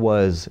Cage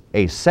was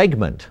a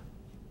segment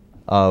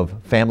of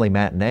Family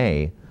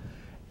Matinee,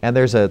 and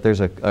there's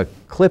a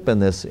clip in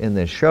this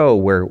show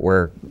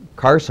where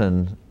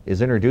Carson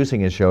is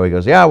introducing his show. He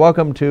goes, "Yeah,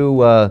 welcome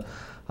to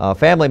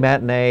Family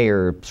Matinee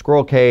or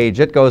Squirrel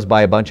Cage." It goes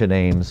by a bunch of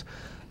names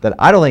that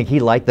I don't think he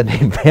liked the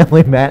name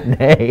Family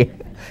Matinee,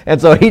 and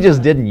so he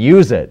just didn't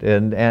use it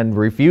and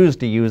refused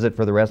to use it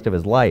for the rest of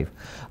his life.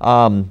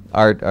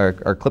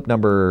 Our clip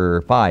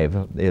number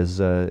 5 is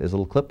a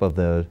little clip of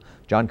the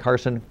John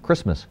Carson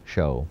Christmas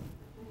show.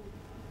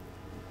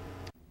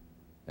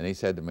 And he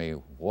said to me,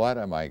 "What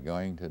am I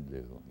going to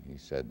do?" He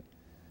said,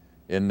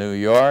 "In New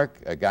York,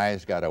 a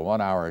guy's got a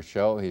 1-hour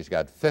show. He's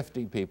got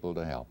 50 people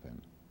to help him,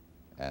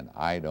 and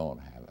I don't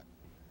have it."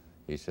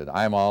 He said,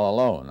 "I'm all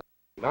alone."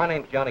 My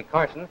name's Johnny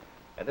Carson,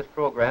 and this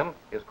program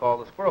is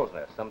called The Squirrel's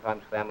Nest,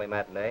 sometimes Family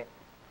Matinee,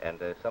 and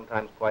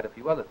sometimes quite a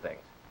few other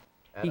things.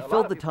 And he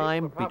filled the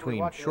time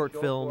between short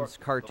films,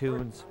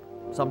 cartoons,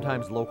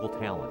 sometimes local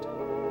talent.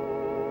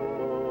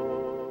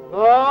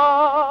 The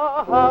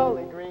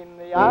holly green,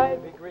 the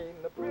ivy green,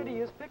 the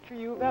prettiest picture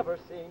you've ever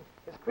seen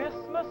is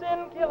Christmas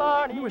in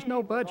Killarney. There was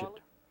no budget,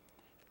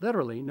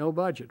 literally no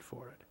budget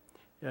for it,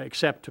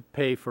 except to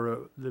pay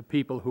for the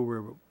people who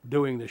were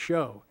doing the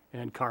show,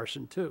 and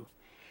Carson too.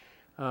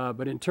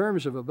 But in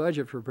terms of a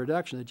budget for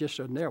production, it just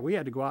wasn't there. We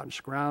had to go out and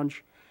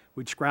scrounge.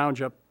 We'd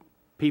scrounge up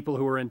people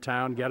who were in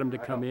town, get them to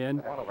come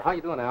in. How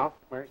you doing, Al?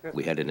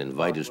 We had an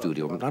invited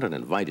studio, not an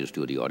invited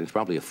studio audience,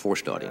 probably a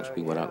forced audience.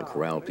 We went out and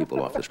corralled people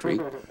off the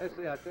street.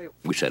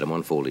 We set them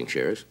on folding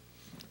chairs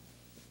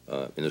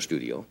in the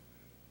studio,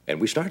 and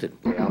we started.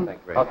 Al,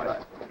 thanks very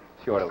much.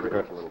 Sure, it'll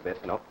rehearse a little bit,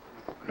 you know.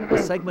 A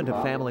segment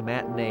of Family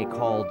Matinee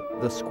called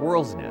The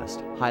Squirrel's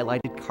Nest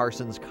highlighted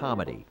Carson's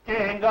comedy.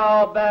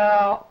 Jingle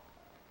bell.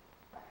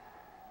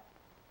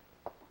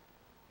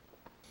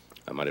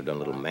 I might have done a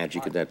little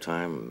magic at that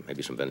time,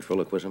 maybe some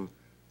ventriloquism.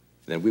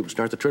 Then we would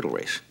start the turtle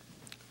race,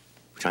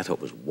 which I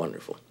thought was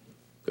wonderful,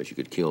 because you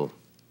could kill,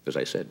 as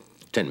I said,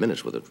 10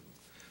 minutes with it.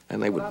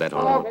 And they would bet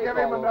on Oh, give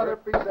him another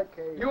piece of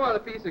cake. You want a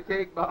piece of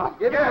cake, Bob?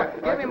 Give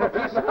him a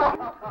piece of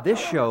cake. This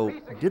show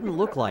didn't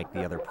look like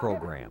the other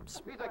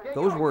programs.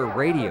 Those were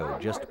radio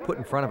just put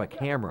in front of a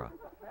camera.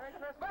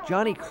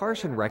 Johnny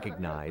Carson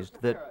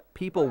recognized that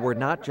people were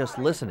not just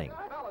listening.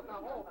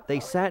 They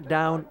sat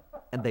down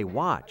and they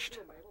watched.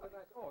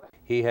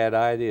 He had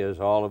ideas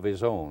all of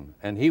his own,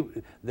 and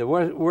there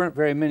weren't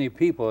very many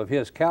people of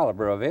his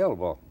caliber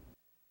available.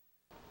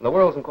 The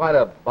world's in quite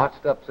a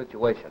botched-up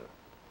situation.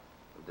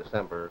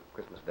 December,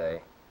 Christmas Day,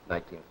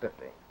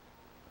 1950.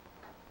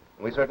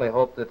 And we certainly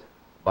hope that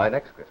by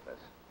next Christmas,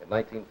 in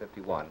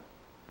 1951,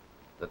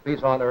 that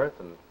peace on earth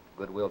and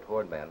goodwill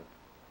toward men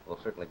will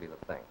certainly be the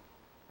thing.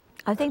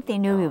 I think they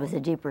knew he was a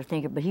deeper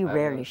thinker, but he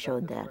rarely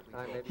showed that.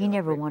 He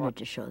never wanted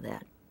to show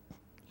that.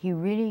 He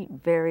really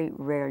very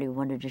rarely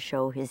wanted to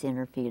show his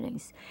inner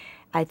feelings.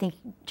 I think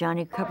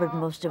Johnny covered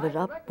most of it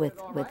up with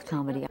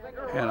comedy.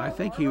 And I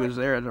think he was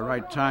there at the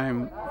right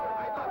time.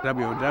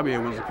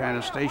 WOW was the kind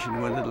of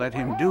station where they let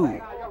him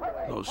do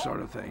those sort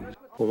of things.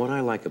 Well, what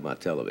I like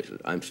about television,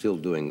 I'm still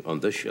doing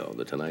on this show,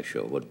 The Tonight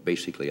Show, what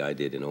basically I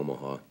did in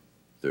Omaha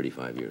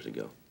 35 years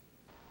ago.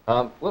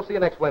 We'll see you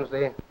next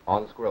Wednesday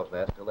on The Squirrel's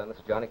Nest. Till then, this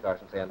is Johnny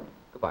Carson saying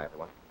goodbye,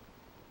 everyone.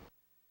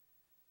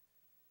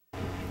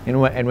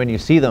 And when you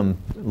see them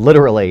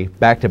literally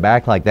back to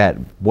back like that,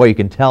 boy, you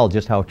can tell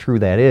just how true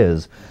that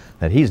is,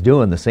 that he's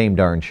doing the same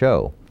darn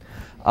show.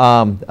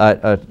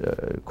 A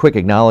quick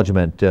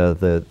acknowledgement,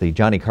 the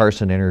Johnny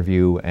Carson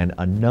interview and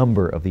a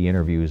number of the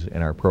interviews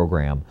in our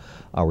program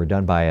were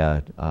done by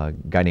a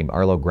guy named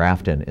Arlo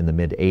Grafton in the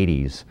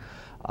mid-'80s.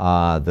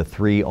 The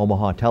 3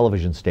 Omaha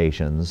television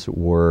stations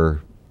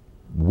were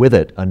with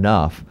it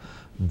enough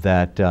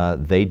that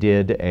they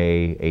did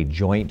a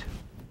joint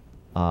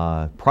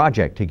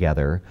project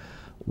together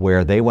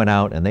where they went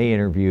out and they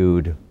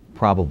interviewed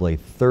probably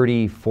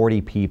 30,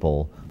 40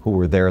 people who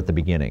were there at the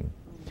beginning.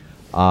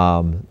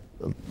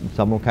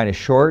 Some were kind of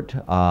short,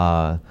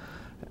 but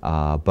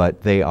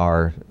they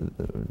are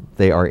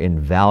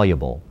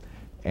invaluable,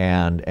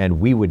 and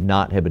we would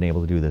not have been able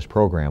to do this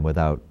program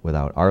without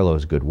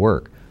Arlo's good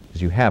work.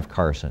 Because you have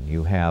Carson,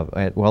 you have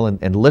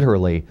and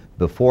literally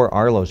before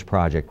Arlo's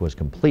project was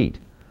complete,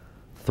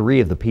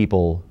 3 of the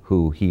people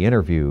who he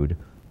interviewed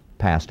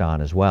passed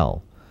on as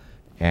well,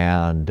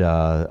 and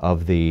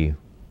of the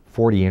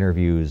 40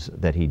 interviews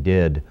that he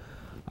did,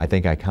 I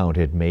think I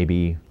counted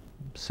maybe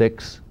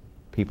 6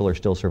 people are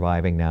still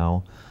surviving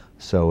now.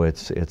 So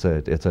it's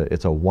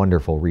a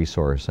wonderful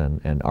resource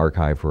and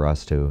archive for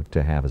us to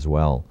have as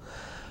well.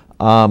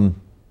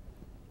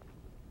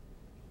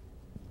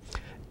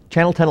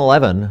 Channel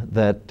 1011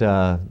 that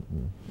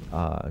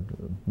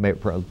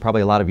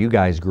probably a lot of you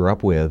guys grew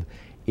up with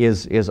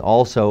is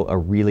also a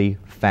really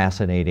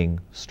fascinating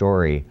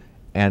story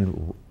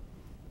and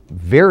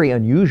very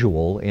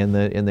unusual in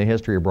the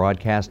history of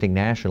broadcasting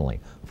nationally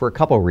for a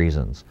couple of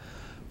reasons.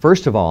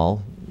 First of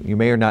all, you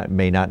may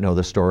not know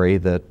the story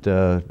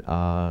that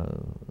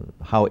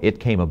how it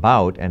came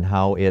about and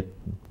how it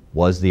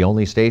was the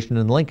only station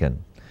in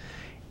Lincoln.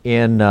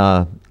 In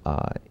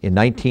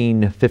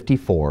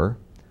 1954,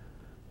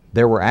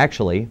 there were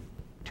actually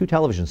 2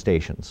 television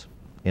stations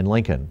in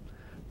Lincoln.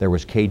 There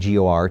was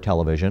KGOR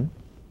television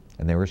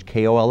and there was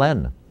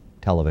KOLN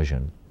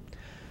television.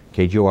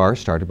 KGOR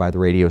started by the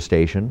radio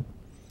station.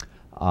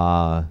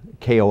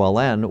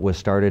 KOLN was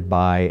started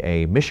by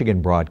a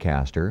Michigan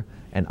broadcaster,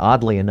 and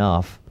oddly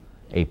enough,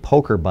 a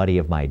poker buddy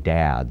of my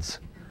dad's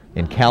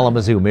in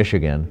Kalamazoo,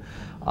 Michigan.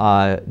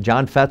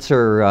 John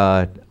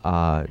Fetzer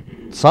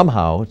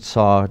somehow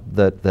saw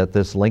that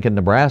this Lincoln,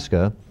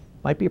 Nebraska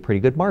might be a pretty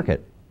good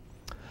market.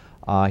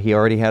 He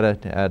already had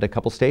a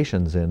couple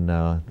stations in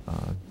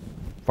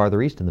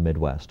farther east in the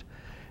Midwest.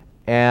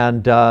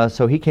 And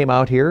so he came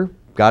out here,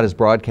 got his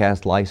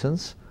broadcast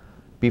license.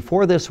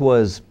 Before this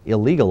was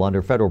illegal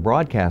under federal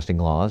broadcasting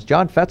laws,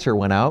 John Fetzer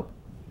went out,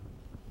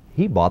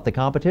 he bought the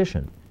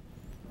competition.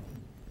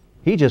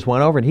 He just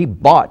went over and he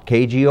bought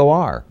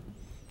KGOR.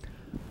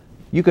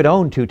 You could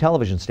own 2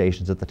 television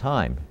stations at the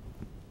time.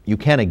 You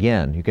can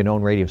again. You can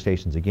own radio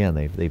stations again.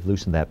 They've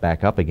loosened that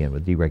back up again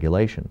with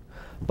deregulation.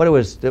 But it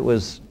was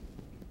a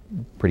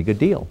pretty good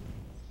deal.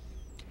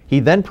 He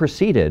then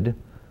proceeded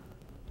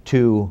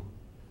to,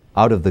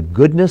 out of the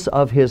goodness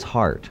of his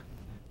heart,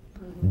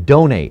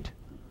 donate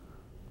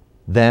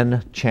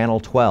then Channel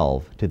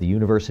 12 to the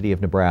University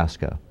of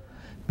Nebraska,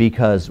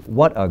 because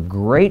what a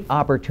great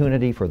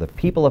opportunity for the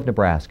people of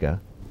Nebraska,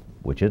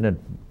 which isn't,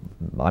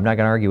 I'm not going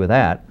to argue with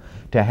that,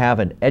 to have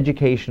an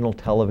educational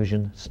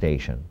television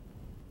station.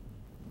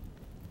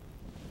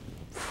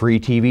 Free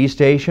TV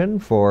station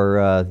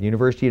for the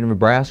University of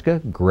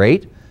Nebraska,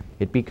 great.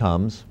 It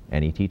becomes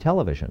NET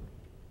television.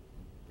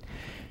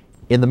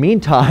 In the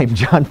meantime,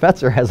 John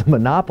Fetzer has a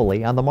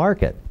monopoly on the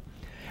market,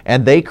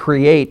 and they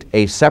create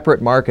a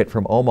separate market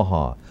from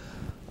Omaha.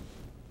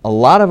 A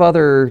lot of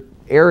other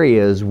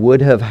areas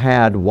would have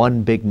had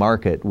one big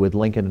market with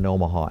Lincoln and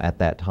Omaha at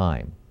that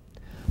time.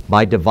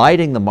 By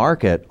dividing the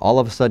market, all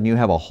of a sudden you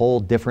have a whole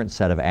different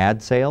set of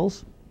ad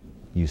sales.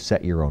 You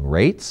set your own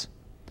rates.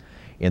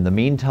 In the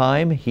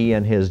meantime, he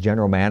and his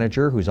general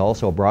manager, who's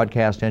also a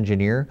broadcast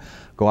engineer,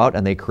 go out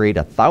and they create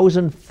a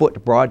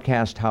 1,000-foot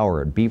broadcast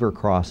tower at Beaver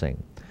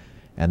Crossing.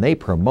 And they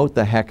promote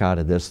the heck out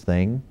of this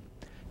thing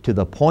to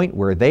the point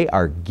where they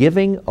are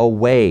giving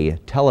away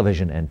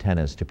television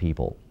antennas to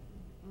people.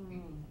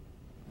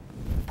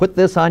 Put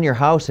this on your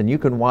house and you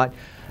can watch.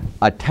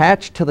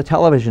 Attached to the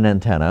television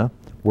antenna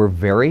were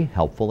very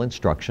helpful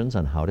instructions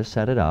on how to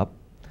set it up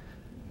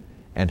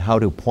and how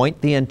to point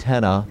the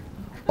antenna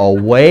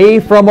away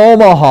from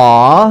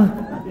Omaha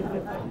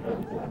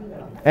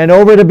and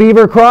over to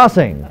Beaver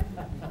Crossing.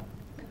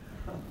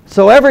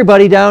 So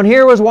everybody down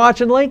here was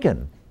watching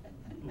Lincoln.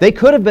 They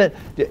could have been,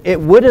 it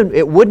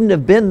wouldn't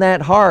have been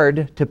that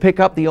hard to pick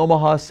up the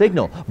Omaha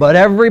signal, but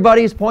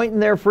everybody's pointing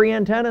their free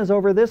antennas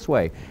over this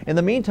way. In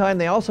the meantime,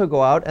 they also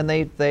go out and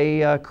they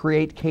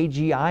create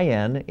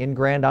KGIN in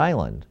Grand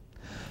Island.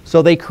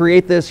 So they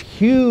create this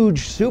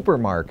huge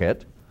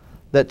supermarket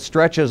that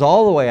stretches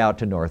all the way out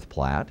to North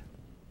Platte,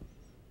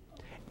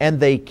 and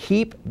they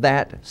keep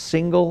that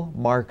single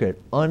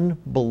market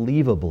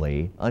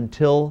unbelievably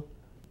until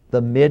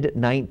the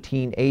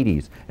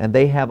mid-1980s, and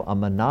they have a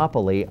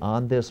monopoly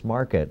on this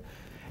market.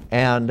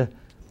 And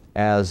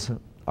as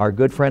our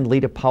good friend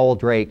Lita Powell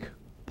Drake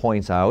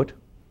points out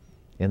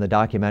in the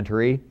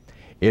documentary,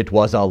 it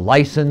was a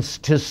license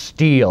to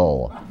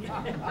steal.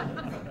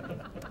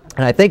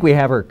 And I think we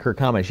have her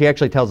comment. She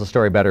actually tells the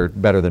story better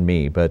than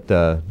me, but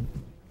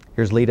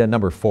here's Lita,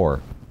 number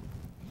 4.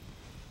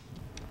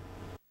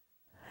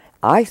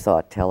 I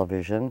thought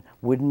television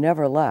would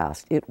never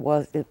last. It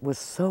was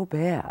so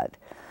bad.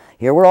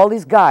 Here were all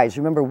these guys.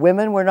 Remember,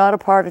 women were not a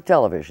part of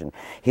television.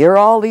 Here are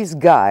all these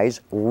guys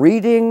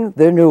reading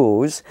the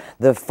news,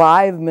 the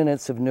 5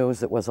 minutes of news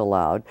that was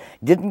allowed,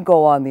 didn't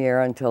go on the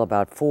air until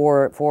about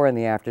 4 in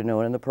the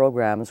afternoon, and the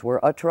programs were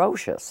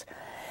atrocious.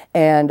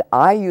 And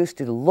I used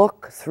to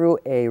look through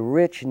a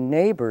rich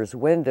neighbor's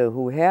window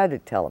who had a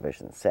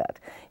television set.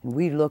 And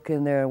we'd look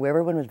in there, and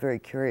everyone was very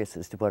curious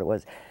as to what it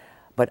was.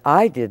 But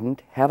I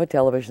didn't have a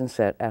television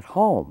set at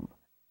home.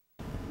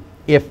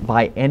 If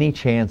by any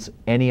chance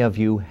any of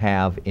you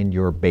have in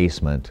your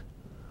basement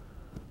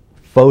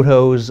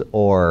photos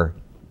or,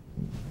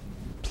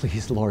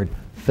 please Lord,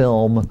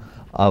 film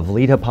of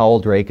Lita Powell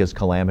Drake as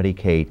Calamity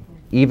Kate,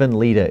 even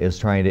Lita is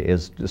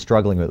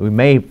struggling with it. We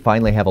may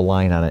finally have a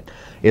line on it.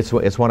 It's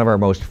one of our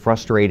most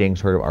frustrating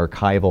sort of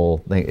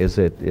archival thing.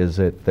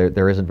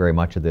 There isn't very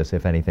much of this,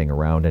 if anything,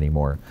 around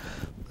anymore.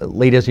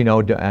 Lita, as you know,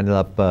 ended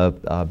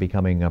up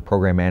becoming a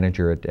program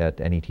manager at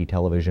NET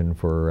Television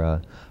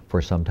for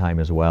some time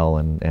as well,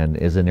 and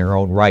is in her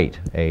own right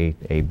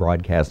a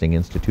broadcasting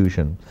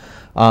institution.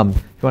 If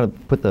you want to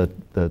put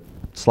the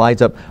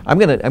slides up, I'm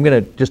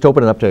gonna just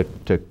open it up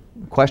to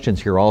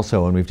questions here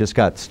also, and we've just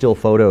got still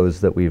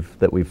photos that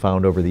we've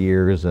found over the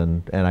years,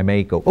 and I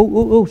may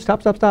go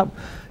stop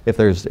if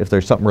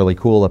there's something really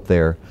cool up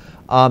there.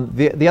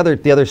 The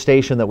other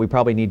station that we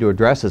probably need to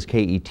address is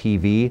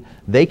KETV.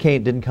 They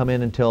didn't come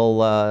in until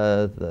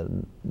the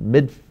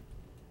mid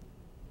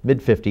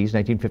 50s,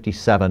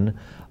 1957.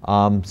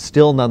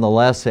 Still,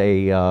 nonetheless,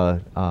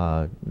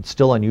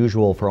 still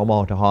unusual for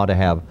Omaha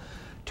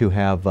to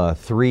have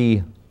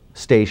 3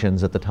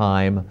 stations at the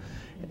time,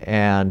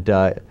 and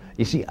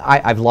you see,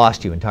 I've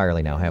lost you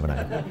entirely now, haven't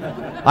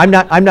I?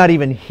 I'm not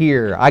even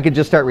here. I could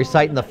just start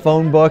reciting the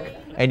phone book,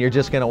 and you're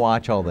just going to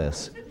watch all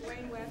this.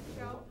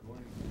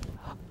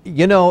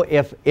 You know,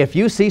 if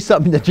you see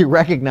something that you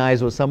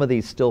recognize with some of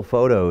these still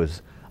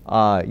photos,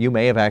 you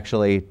may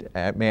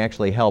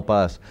actually help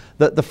us.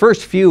 The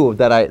first few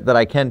that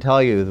I can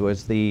tell you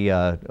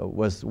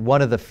was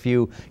one of the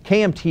few.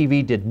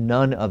 KMTV did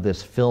none of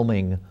this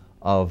filming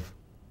of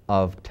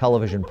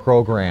television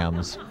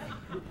programs.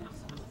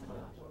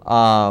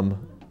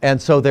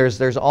 And so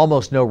there's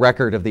almost no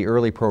record of the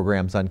early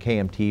programs on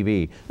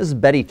KMTV. This is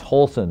Betty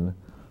Tolson,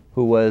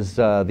 who was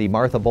the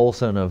Martha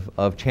Bolson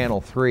of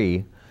Channel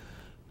 3.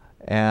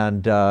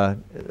 And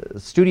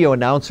studio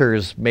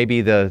announcers may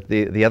be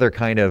the other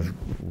kind of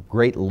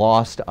great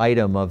lost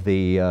item of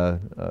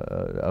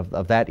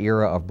of that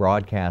era of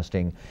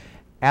broadcasting.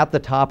 At the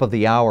top of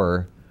the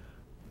hour,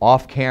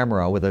 off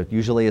camera, with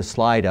usually a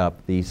slide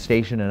up, the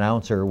station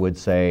announcer would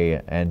say,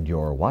 "And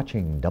you're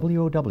watching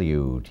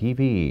WOW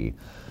TV."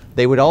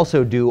 They would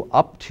also do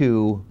up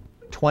to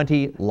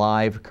 20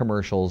 live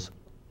commercials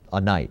a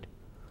night,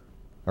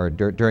 or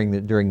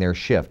during their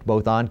shift,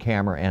 both on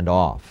camera and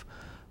off.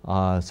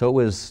 So it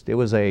was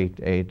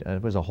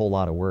a whole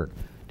lot of work.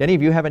 Do any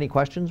of you have any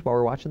questions while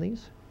we're watching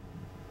these?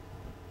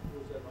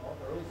 Was that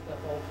early stuff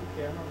all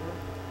two-camera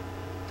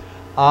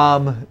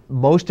work?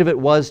 Most of it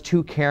was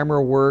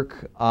two-camera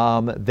work.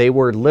 They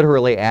were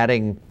literally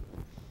adding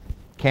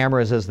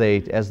cameras as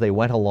they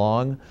went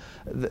along.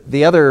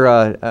 The other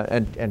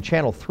and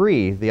Channel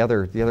 3, the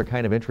other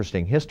kind of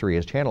interesting history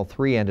is Channel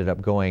 3 ended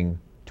up going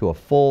to a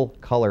full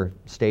color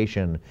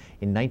station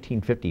in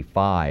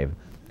 1955.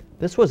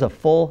 This was a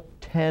full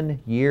 10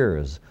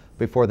 years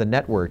before the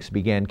networks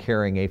began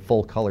carrying a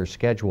full color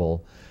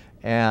schedule,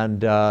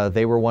 and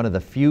they were one of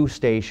the few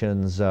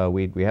stations,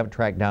 we haven't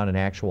tracked down an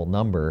actual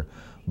number,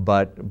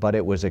 but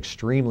it was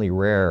extremely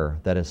rare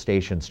that a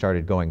station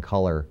started going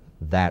color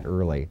that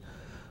early.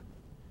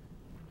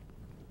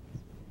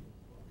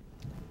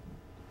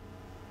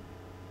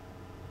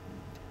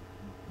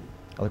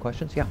 Other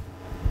questions? Yeah.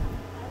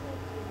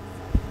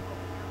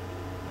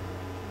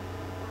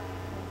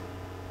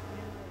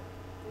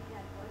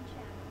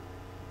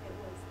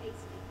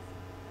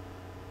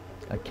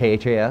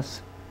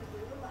 KHAS. We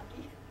were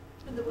lucky,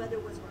 and the weather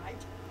was right.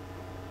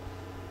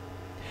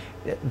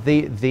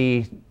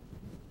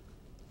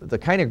 The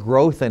kind of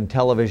growth in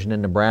television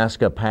in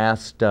Nebraska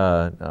past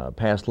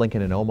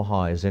Lincoln and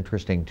Omaha is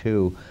interesting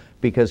too,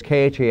 because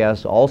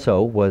KHAS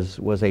also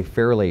was a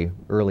fairly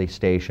early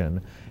station,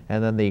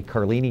 and then the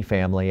Carlini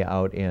family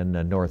out in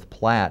North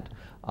Platte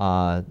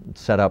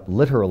set up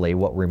literally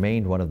what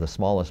remained one of the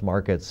smallest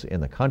markets in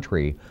the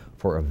country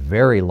for a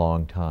very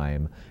long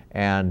time.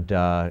 And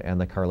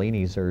the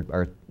Carlinis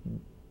are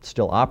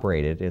still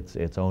operated.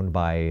 It's owned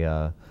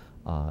by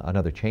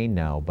another chain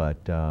now,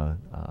 but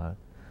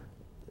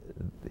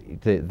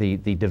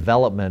the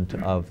development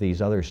of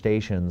these other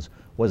stations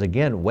was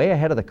again way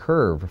ahead of the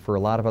curve for a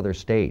lot of other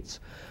states.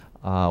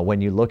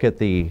 When you look at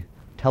the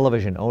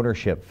television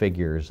ownership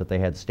figures that they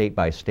had state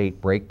by state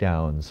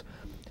breakdowns,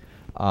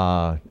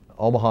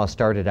 Omaha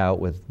started out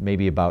with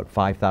maybe about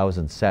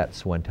 5,000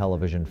 sets when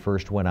television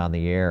first went on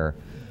the air.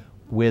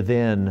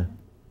 Within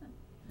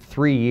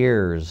 3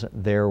 years,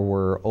 there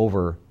were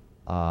over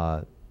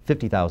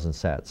 50,000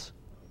 sets.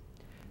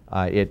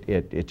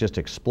 It just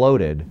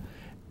exploded.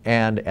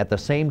 And at the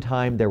same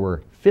time, there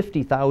were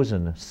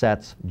 50,000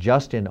 sets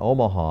just in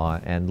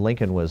Omaha, and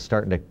Lincoln was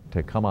starting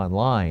to come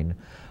online.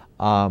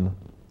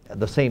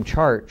 The same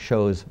chart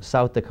shows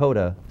South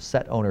Dakota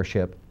set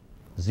ownership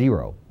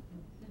 0.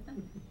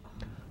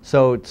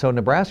 So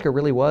Nebraska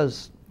really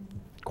was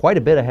quite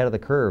a bit ahead of the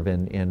curve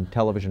in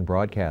television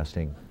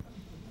broadcasting.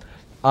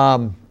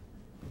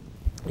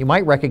 You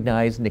might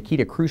recognize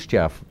Nikita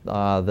Khrushchev,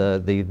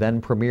 the then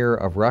premier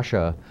of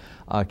Russia.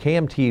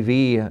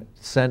 KMTV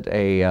sent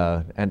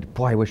and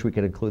boy, I wish we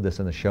could include this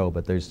in the show,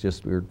 but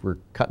we're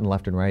cutting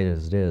left and right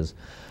as it is.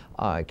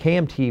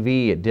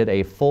 KMTV did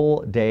a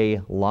full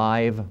day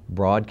live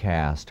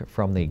broadcast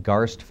from the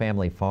Garst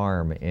family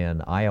farm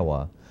in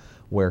Iowa,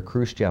 where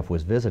Khrushchev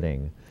was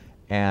visiting,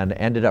 and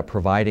ended up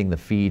providing the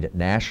feed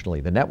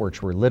nationally. The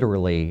networks were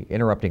literally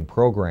interrupting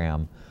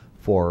program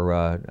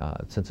for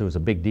since it was a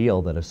big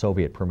deal that a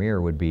Soviet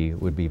premier would be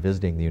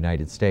visiting the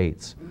United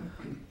States.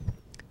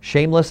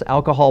 Shameless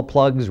alcohol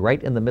plugs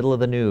right in the middle of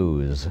the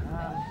news.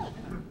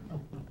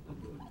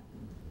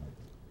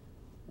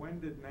 When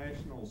did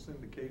national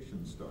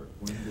syndication start?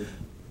 When did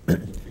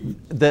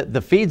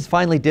the feeds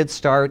finally did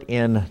start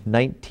in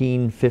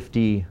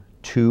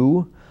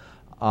 1952,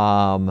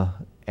 and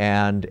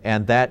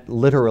that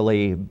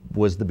literally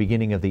was the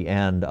beginning of the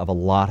end of a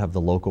lot of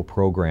the local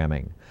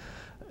programming.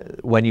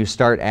 When you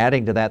start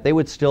adding to that, they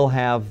would still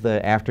have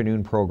the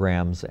afternoon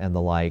programs and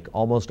the like.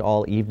 Almost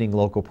all evening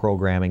local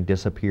programming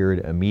disappeared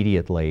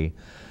immediately.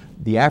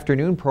 The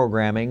afternoon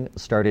programming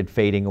started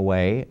fading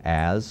away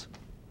as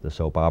the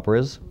soap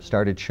operas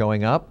started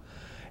showing up,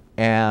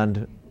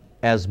 and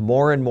as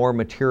more and more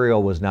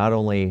material was not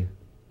only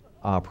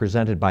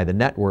presented by the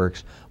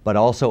networks, but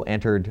also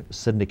entered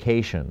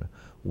syndication,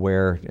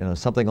 where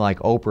something like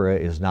Oprah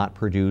is not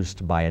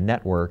produced by a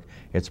network,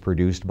 it's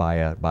produced by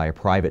a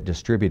private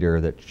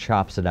distributor that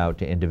chops it out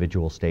to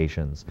individual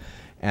stations.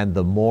 And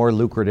the more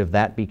lucrative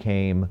that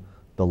became,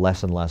 the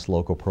less and less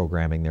local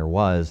programming there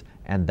was,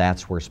 and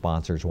that's where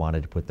sponsors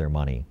wanted to put their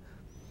money.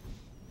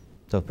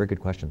 So, very good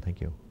question,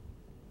 thank you.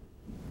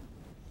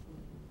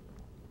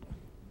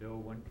 Bill,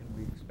 when can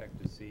we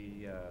expect to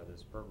see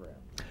this program?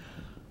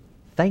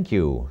 Thank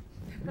you.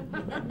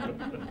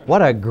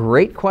 What a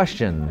great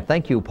question.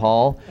 Thank you,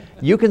 Paul.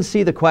 You can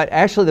see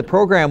actually the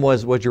program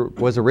was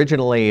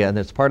originally, and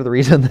it's part of the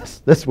reason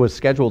this was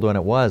scheduled when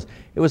it was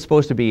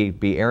supposed to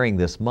be airing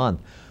this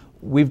month.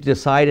 We've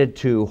decided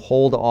to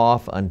hold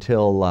off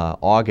until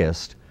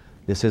August.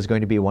 This is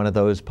going to be one of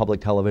those public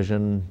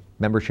television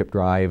membership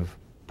drive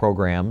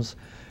programs,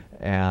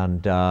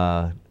 and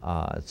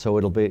so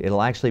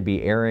it'll actually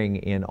be airing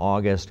in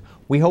August.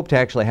 We hope to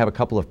actually have a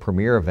couple of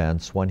premiere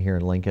events, one here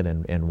in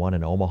Lincoln and one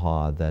in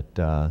Omaha,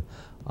 that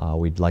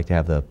we'd like to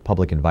have the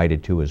public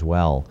invited to as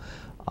well.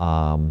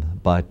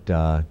 But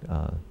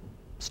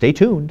stay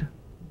tuned,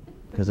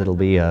 because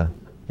it'll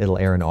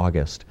air in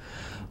August.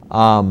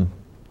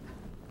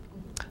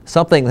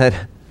 Something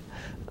that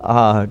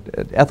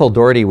Ethel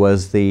Doherty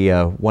was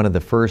one of the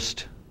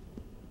first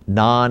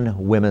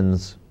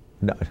women's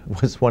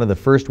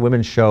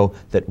show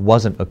that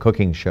wasn't a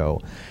cooking show.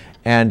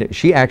 And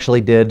she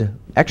actually did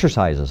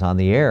exercises on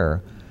the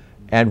air.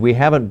 And we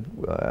haven't,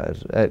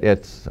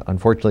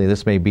 unfortunately,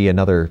 this may be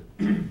another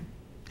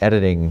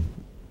editing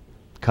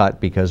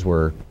cut because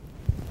we're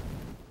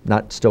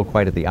not still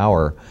quite at the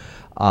hour.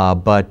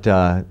 But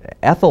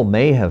Ethel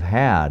may have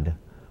had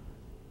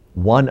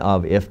one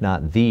of, if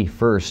not the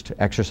first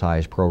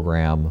exercise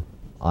program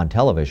on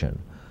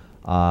television.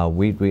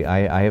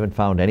 I haven't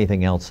found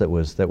anything else that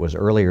was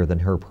earlier than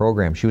her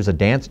program. She was a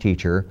dance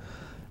teacher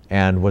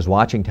and was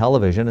watching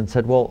television and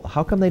said, well,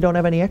 how come they don't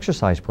have any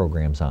exercise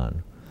programs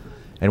on?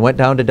 And went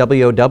down to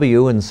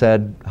WOW and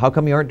said, how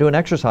come you aren't doing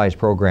exercise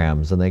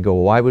programs? And they go,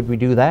 well, why would we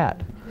do that?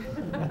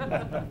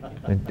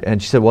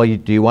 and she said, well,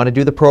 do you want to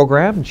do the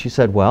program? And she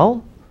said,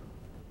 well,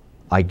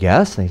 I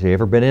guess. And they said, you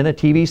ever been in a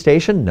TV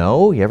station?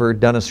 No. You ever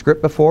done a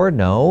script before?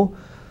 No.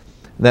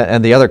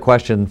 And the other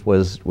question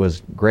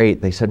was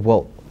great. They said,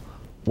 well,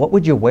 what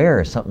would you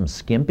wear? Something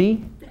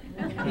skimpy?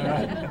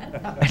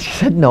 And she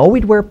said, no,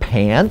 we'd wear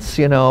pants,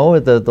 the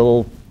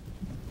little,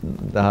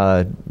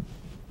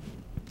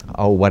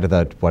 what are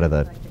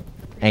the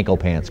ankle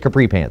pants?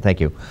 Capri pant, thank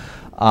you.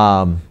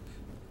 And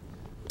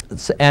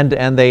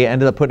they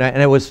ended up putting,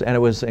 and it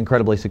was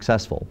incredibly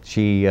successful.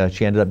 She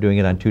ended up doing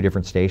it on 2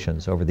 different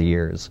stations over the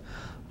years.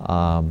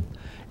 An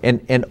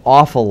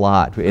awful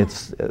lot.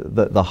 It's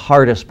the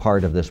hardest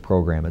part of this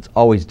program. It's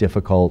always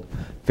difficult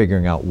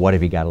figuring out what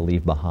have you got to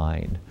leave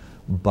behind.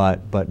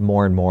 But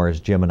more and more as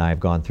Jim and I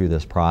have gone through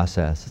this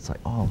process, it's like,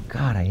 oh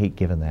God, I hate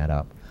giving that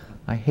up.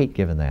 I hate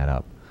giving that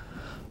up.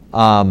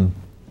 And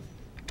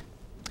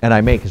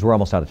I may, because we're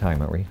almost out of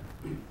time, aren't we?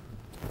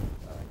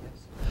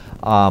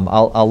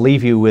 I'll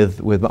leave you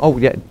with oh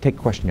yeah, take a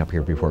question up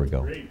here before we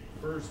go. Great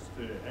first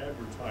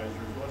advertiser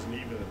wasn't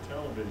even a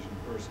television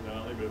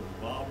personality, but it was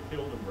Bob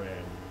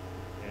Hildebrand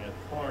at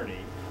Harney,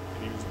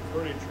 and he was a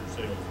furniture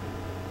salesman.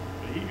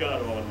 But he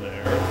got on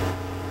there,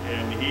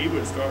 and he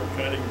would start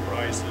cutting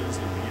prices,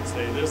 and he'd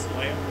say, this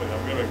lamp, when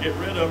I'm going to get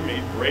rid of them,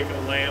 he'd break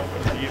a lamp,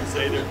 and he'd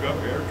say, they're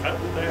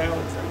cutting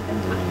down.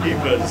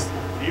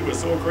 He was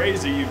so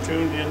crazy, you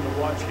tuned in to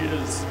watch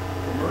his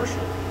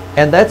commercial.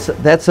 And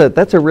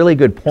that's a really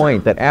good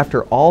point, that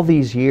after all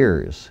these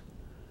years,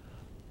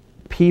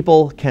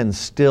 people can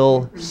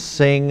still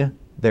sing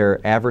their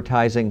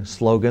advertising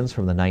slogans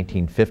from the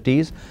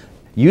 1950s.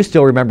 You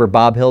still remember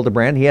Bob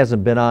Hildebrand. He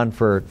hasn't been on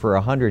for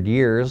 100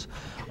 years.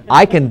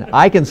 I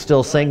can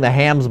still sing the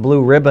Hamm's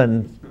Blue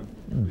Ribbon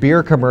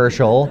beer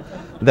commercial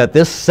that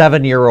this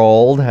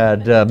 7-year-old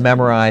had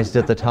memorized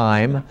at the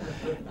time.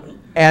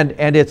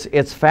 And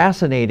it's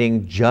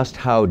fascinating just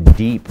how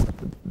deep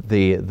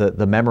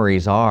the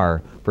memories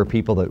are for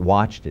people that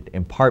watched it,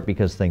 in part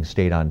because things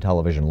stayed on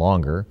television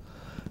longer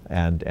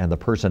and the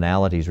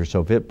personalities were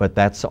so fit, but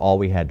that's all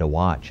we had to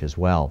watch as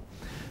well.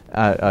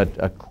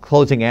 A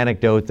closing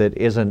anecdote that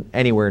isn't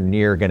anywhere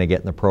near going to get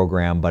in the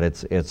program, but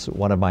it's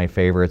one of my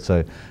favorites.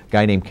 A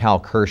guy named Cal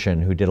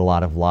Kirshen, who did a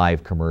lot of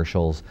live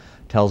commercials,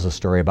 tells a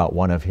story about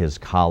one of his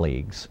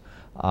colleagues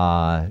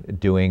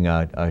doing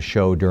a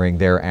show during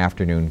their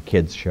afternoon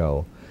kids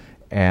show.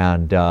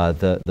 And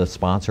the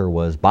sponsor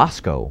was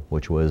Bosco,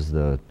 which was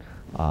the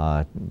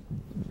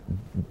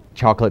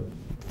chocolate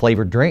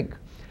flavored drink.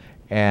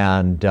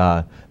 And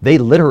they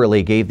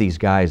literally gave these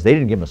guys, they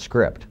didn't give them a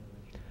script.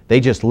 They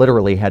just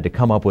literally had to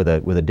come up with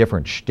a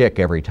different shtick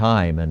every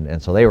time.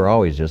 And so they were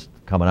always just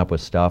coming up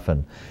with stuff.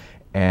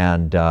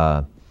 And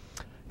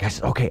guys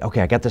said,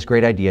 okay, I got this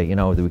great idea. You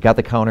know, we got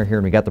the counter here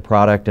and we got the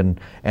product and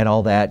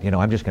all that. You know,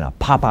 I'm just going to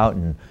pop out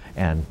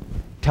and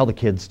tell the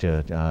kids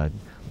to,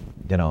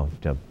 you know,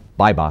 to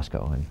buy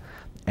Bosco.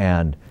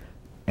 And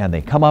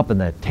they come up and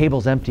the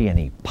table's empty and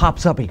he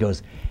pops up. He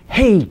goes,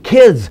 "Hey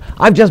kids,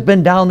 I've just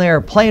been down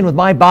there playing with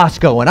my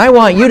Bosco and I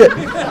want you to."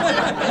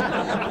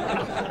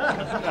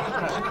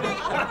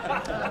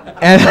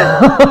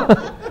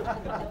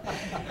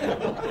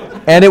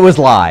 And it was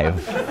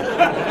live.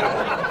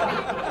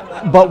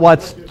 But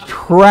what's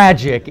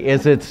tragic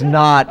is it's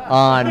not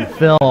on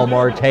film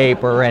or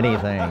tape or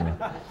anything.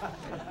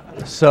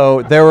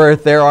 So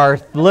there are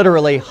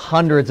literally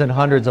hundreds and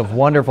hundreds of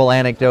wonderful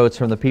anecdotes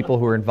from the people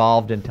who were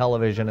involved in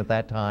television at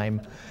that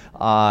time.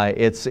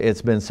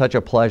 It's been such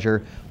a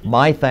pleasure.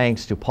 My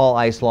thanks to Paul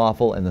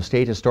Eislauffel and the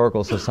State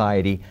Historical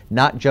Society,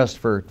 not just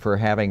for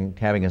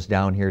having us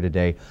down here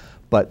today,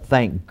 but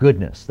thank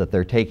goodness that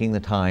they're taking the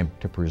time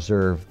to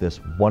preserve this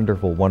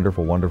wonderful,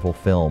 wonderful, wonderful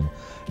film.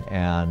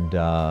 And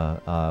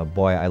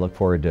boy, I look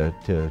forward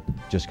to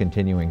just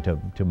continuing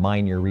to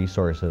mine your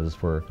resources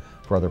for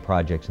other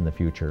projects in the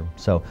future.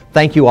 So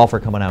thank you all for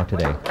coming out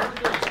today.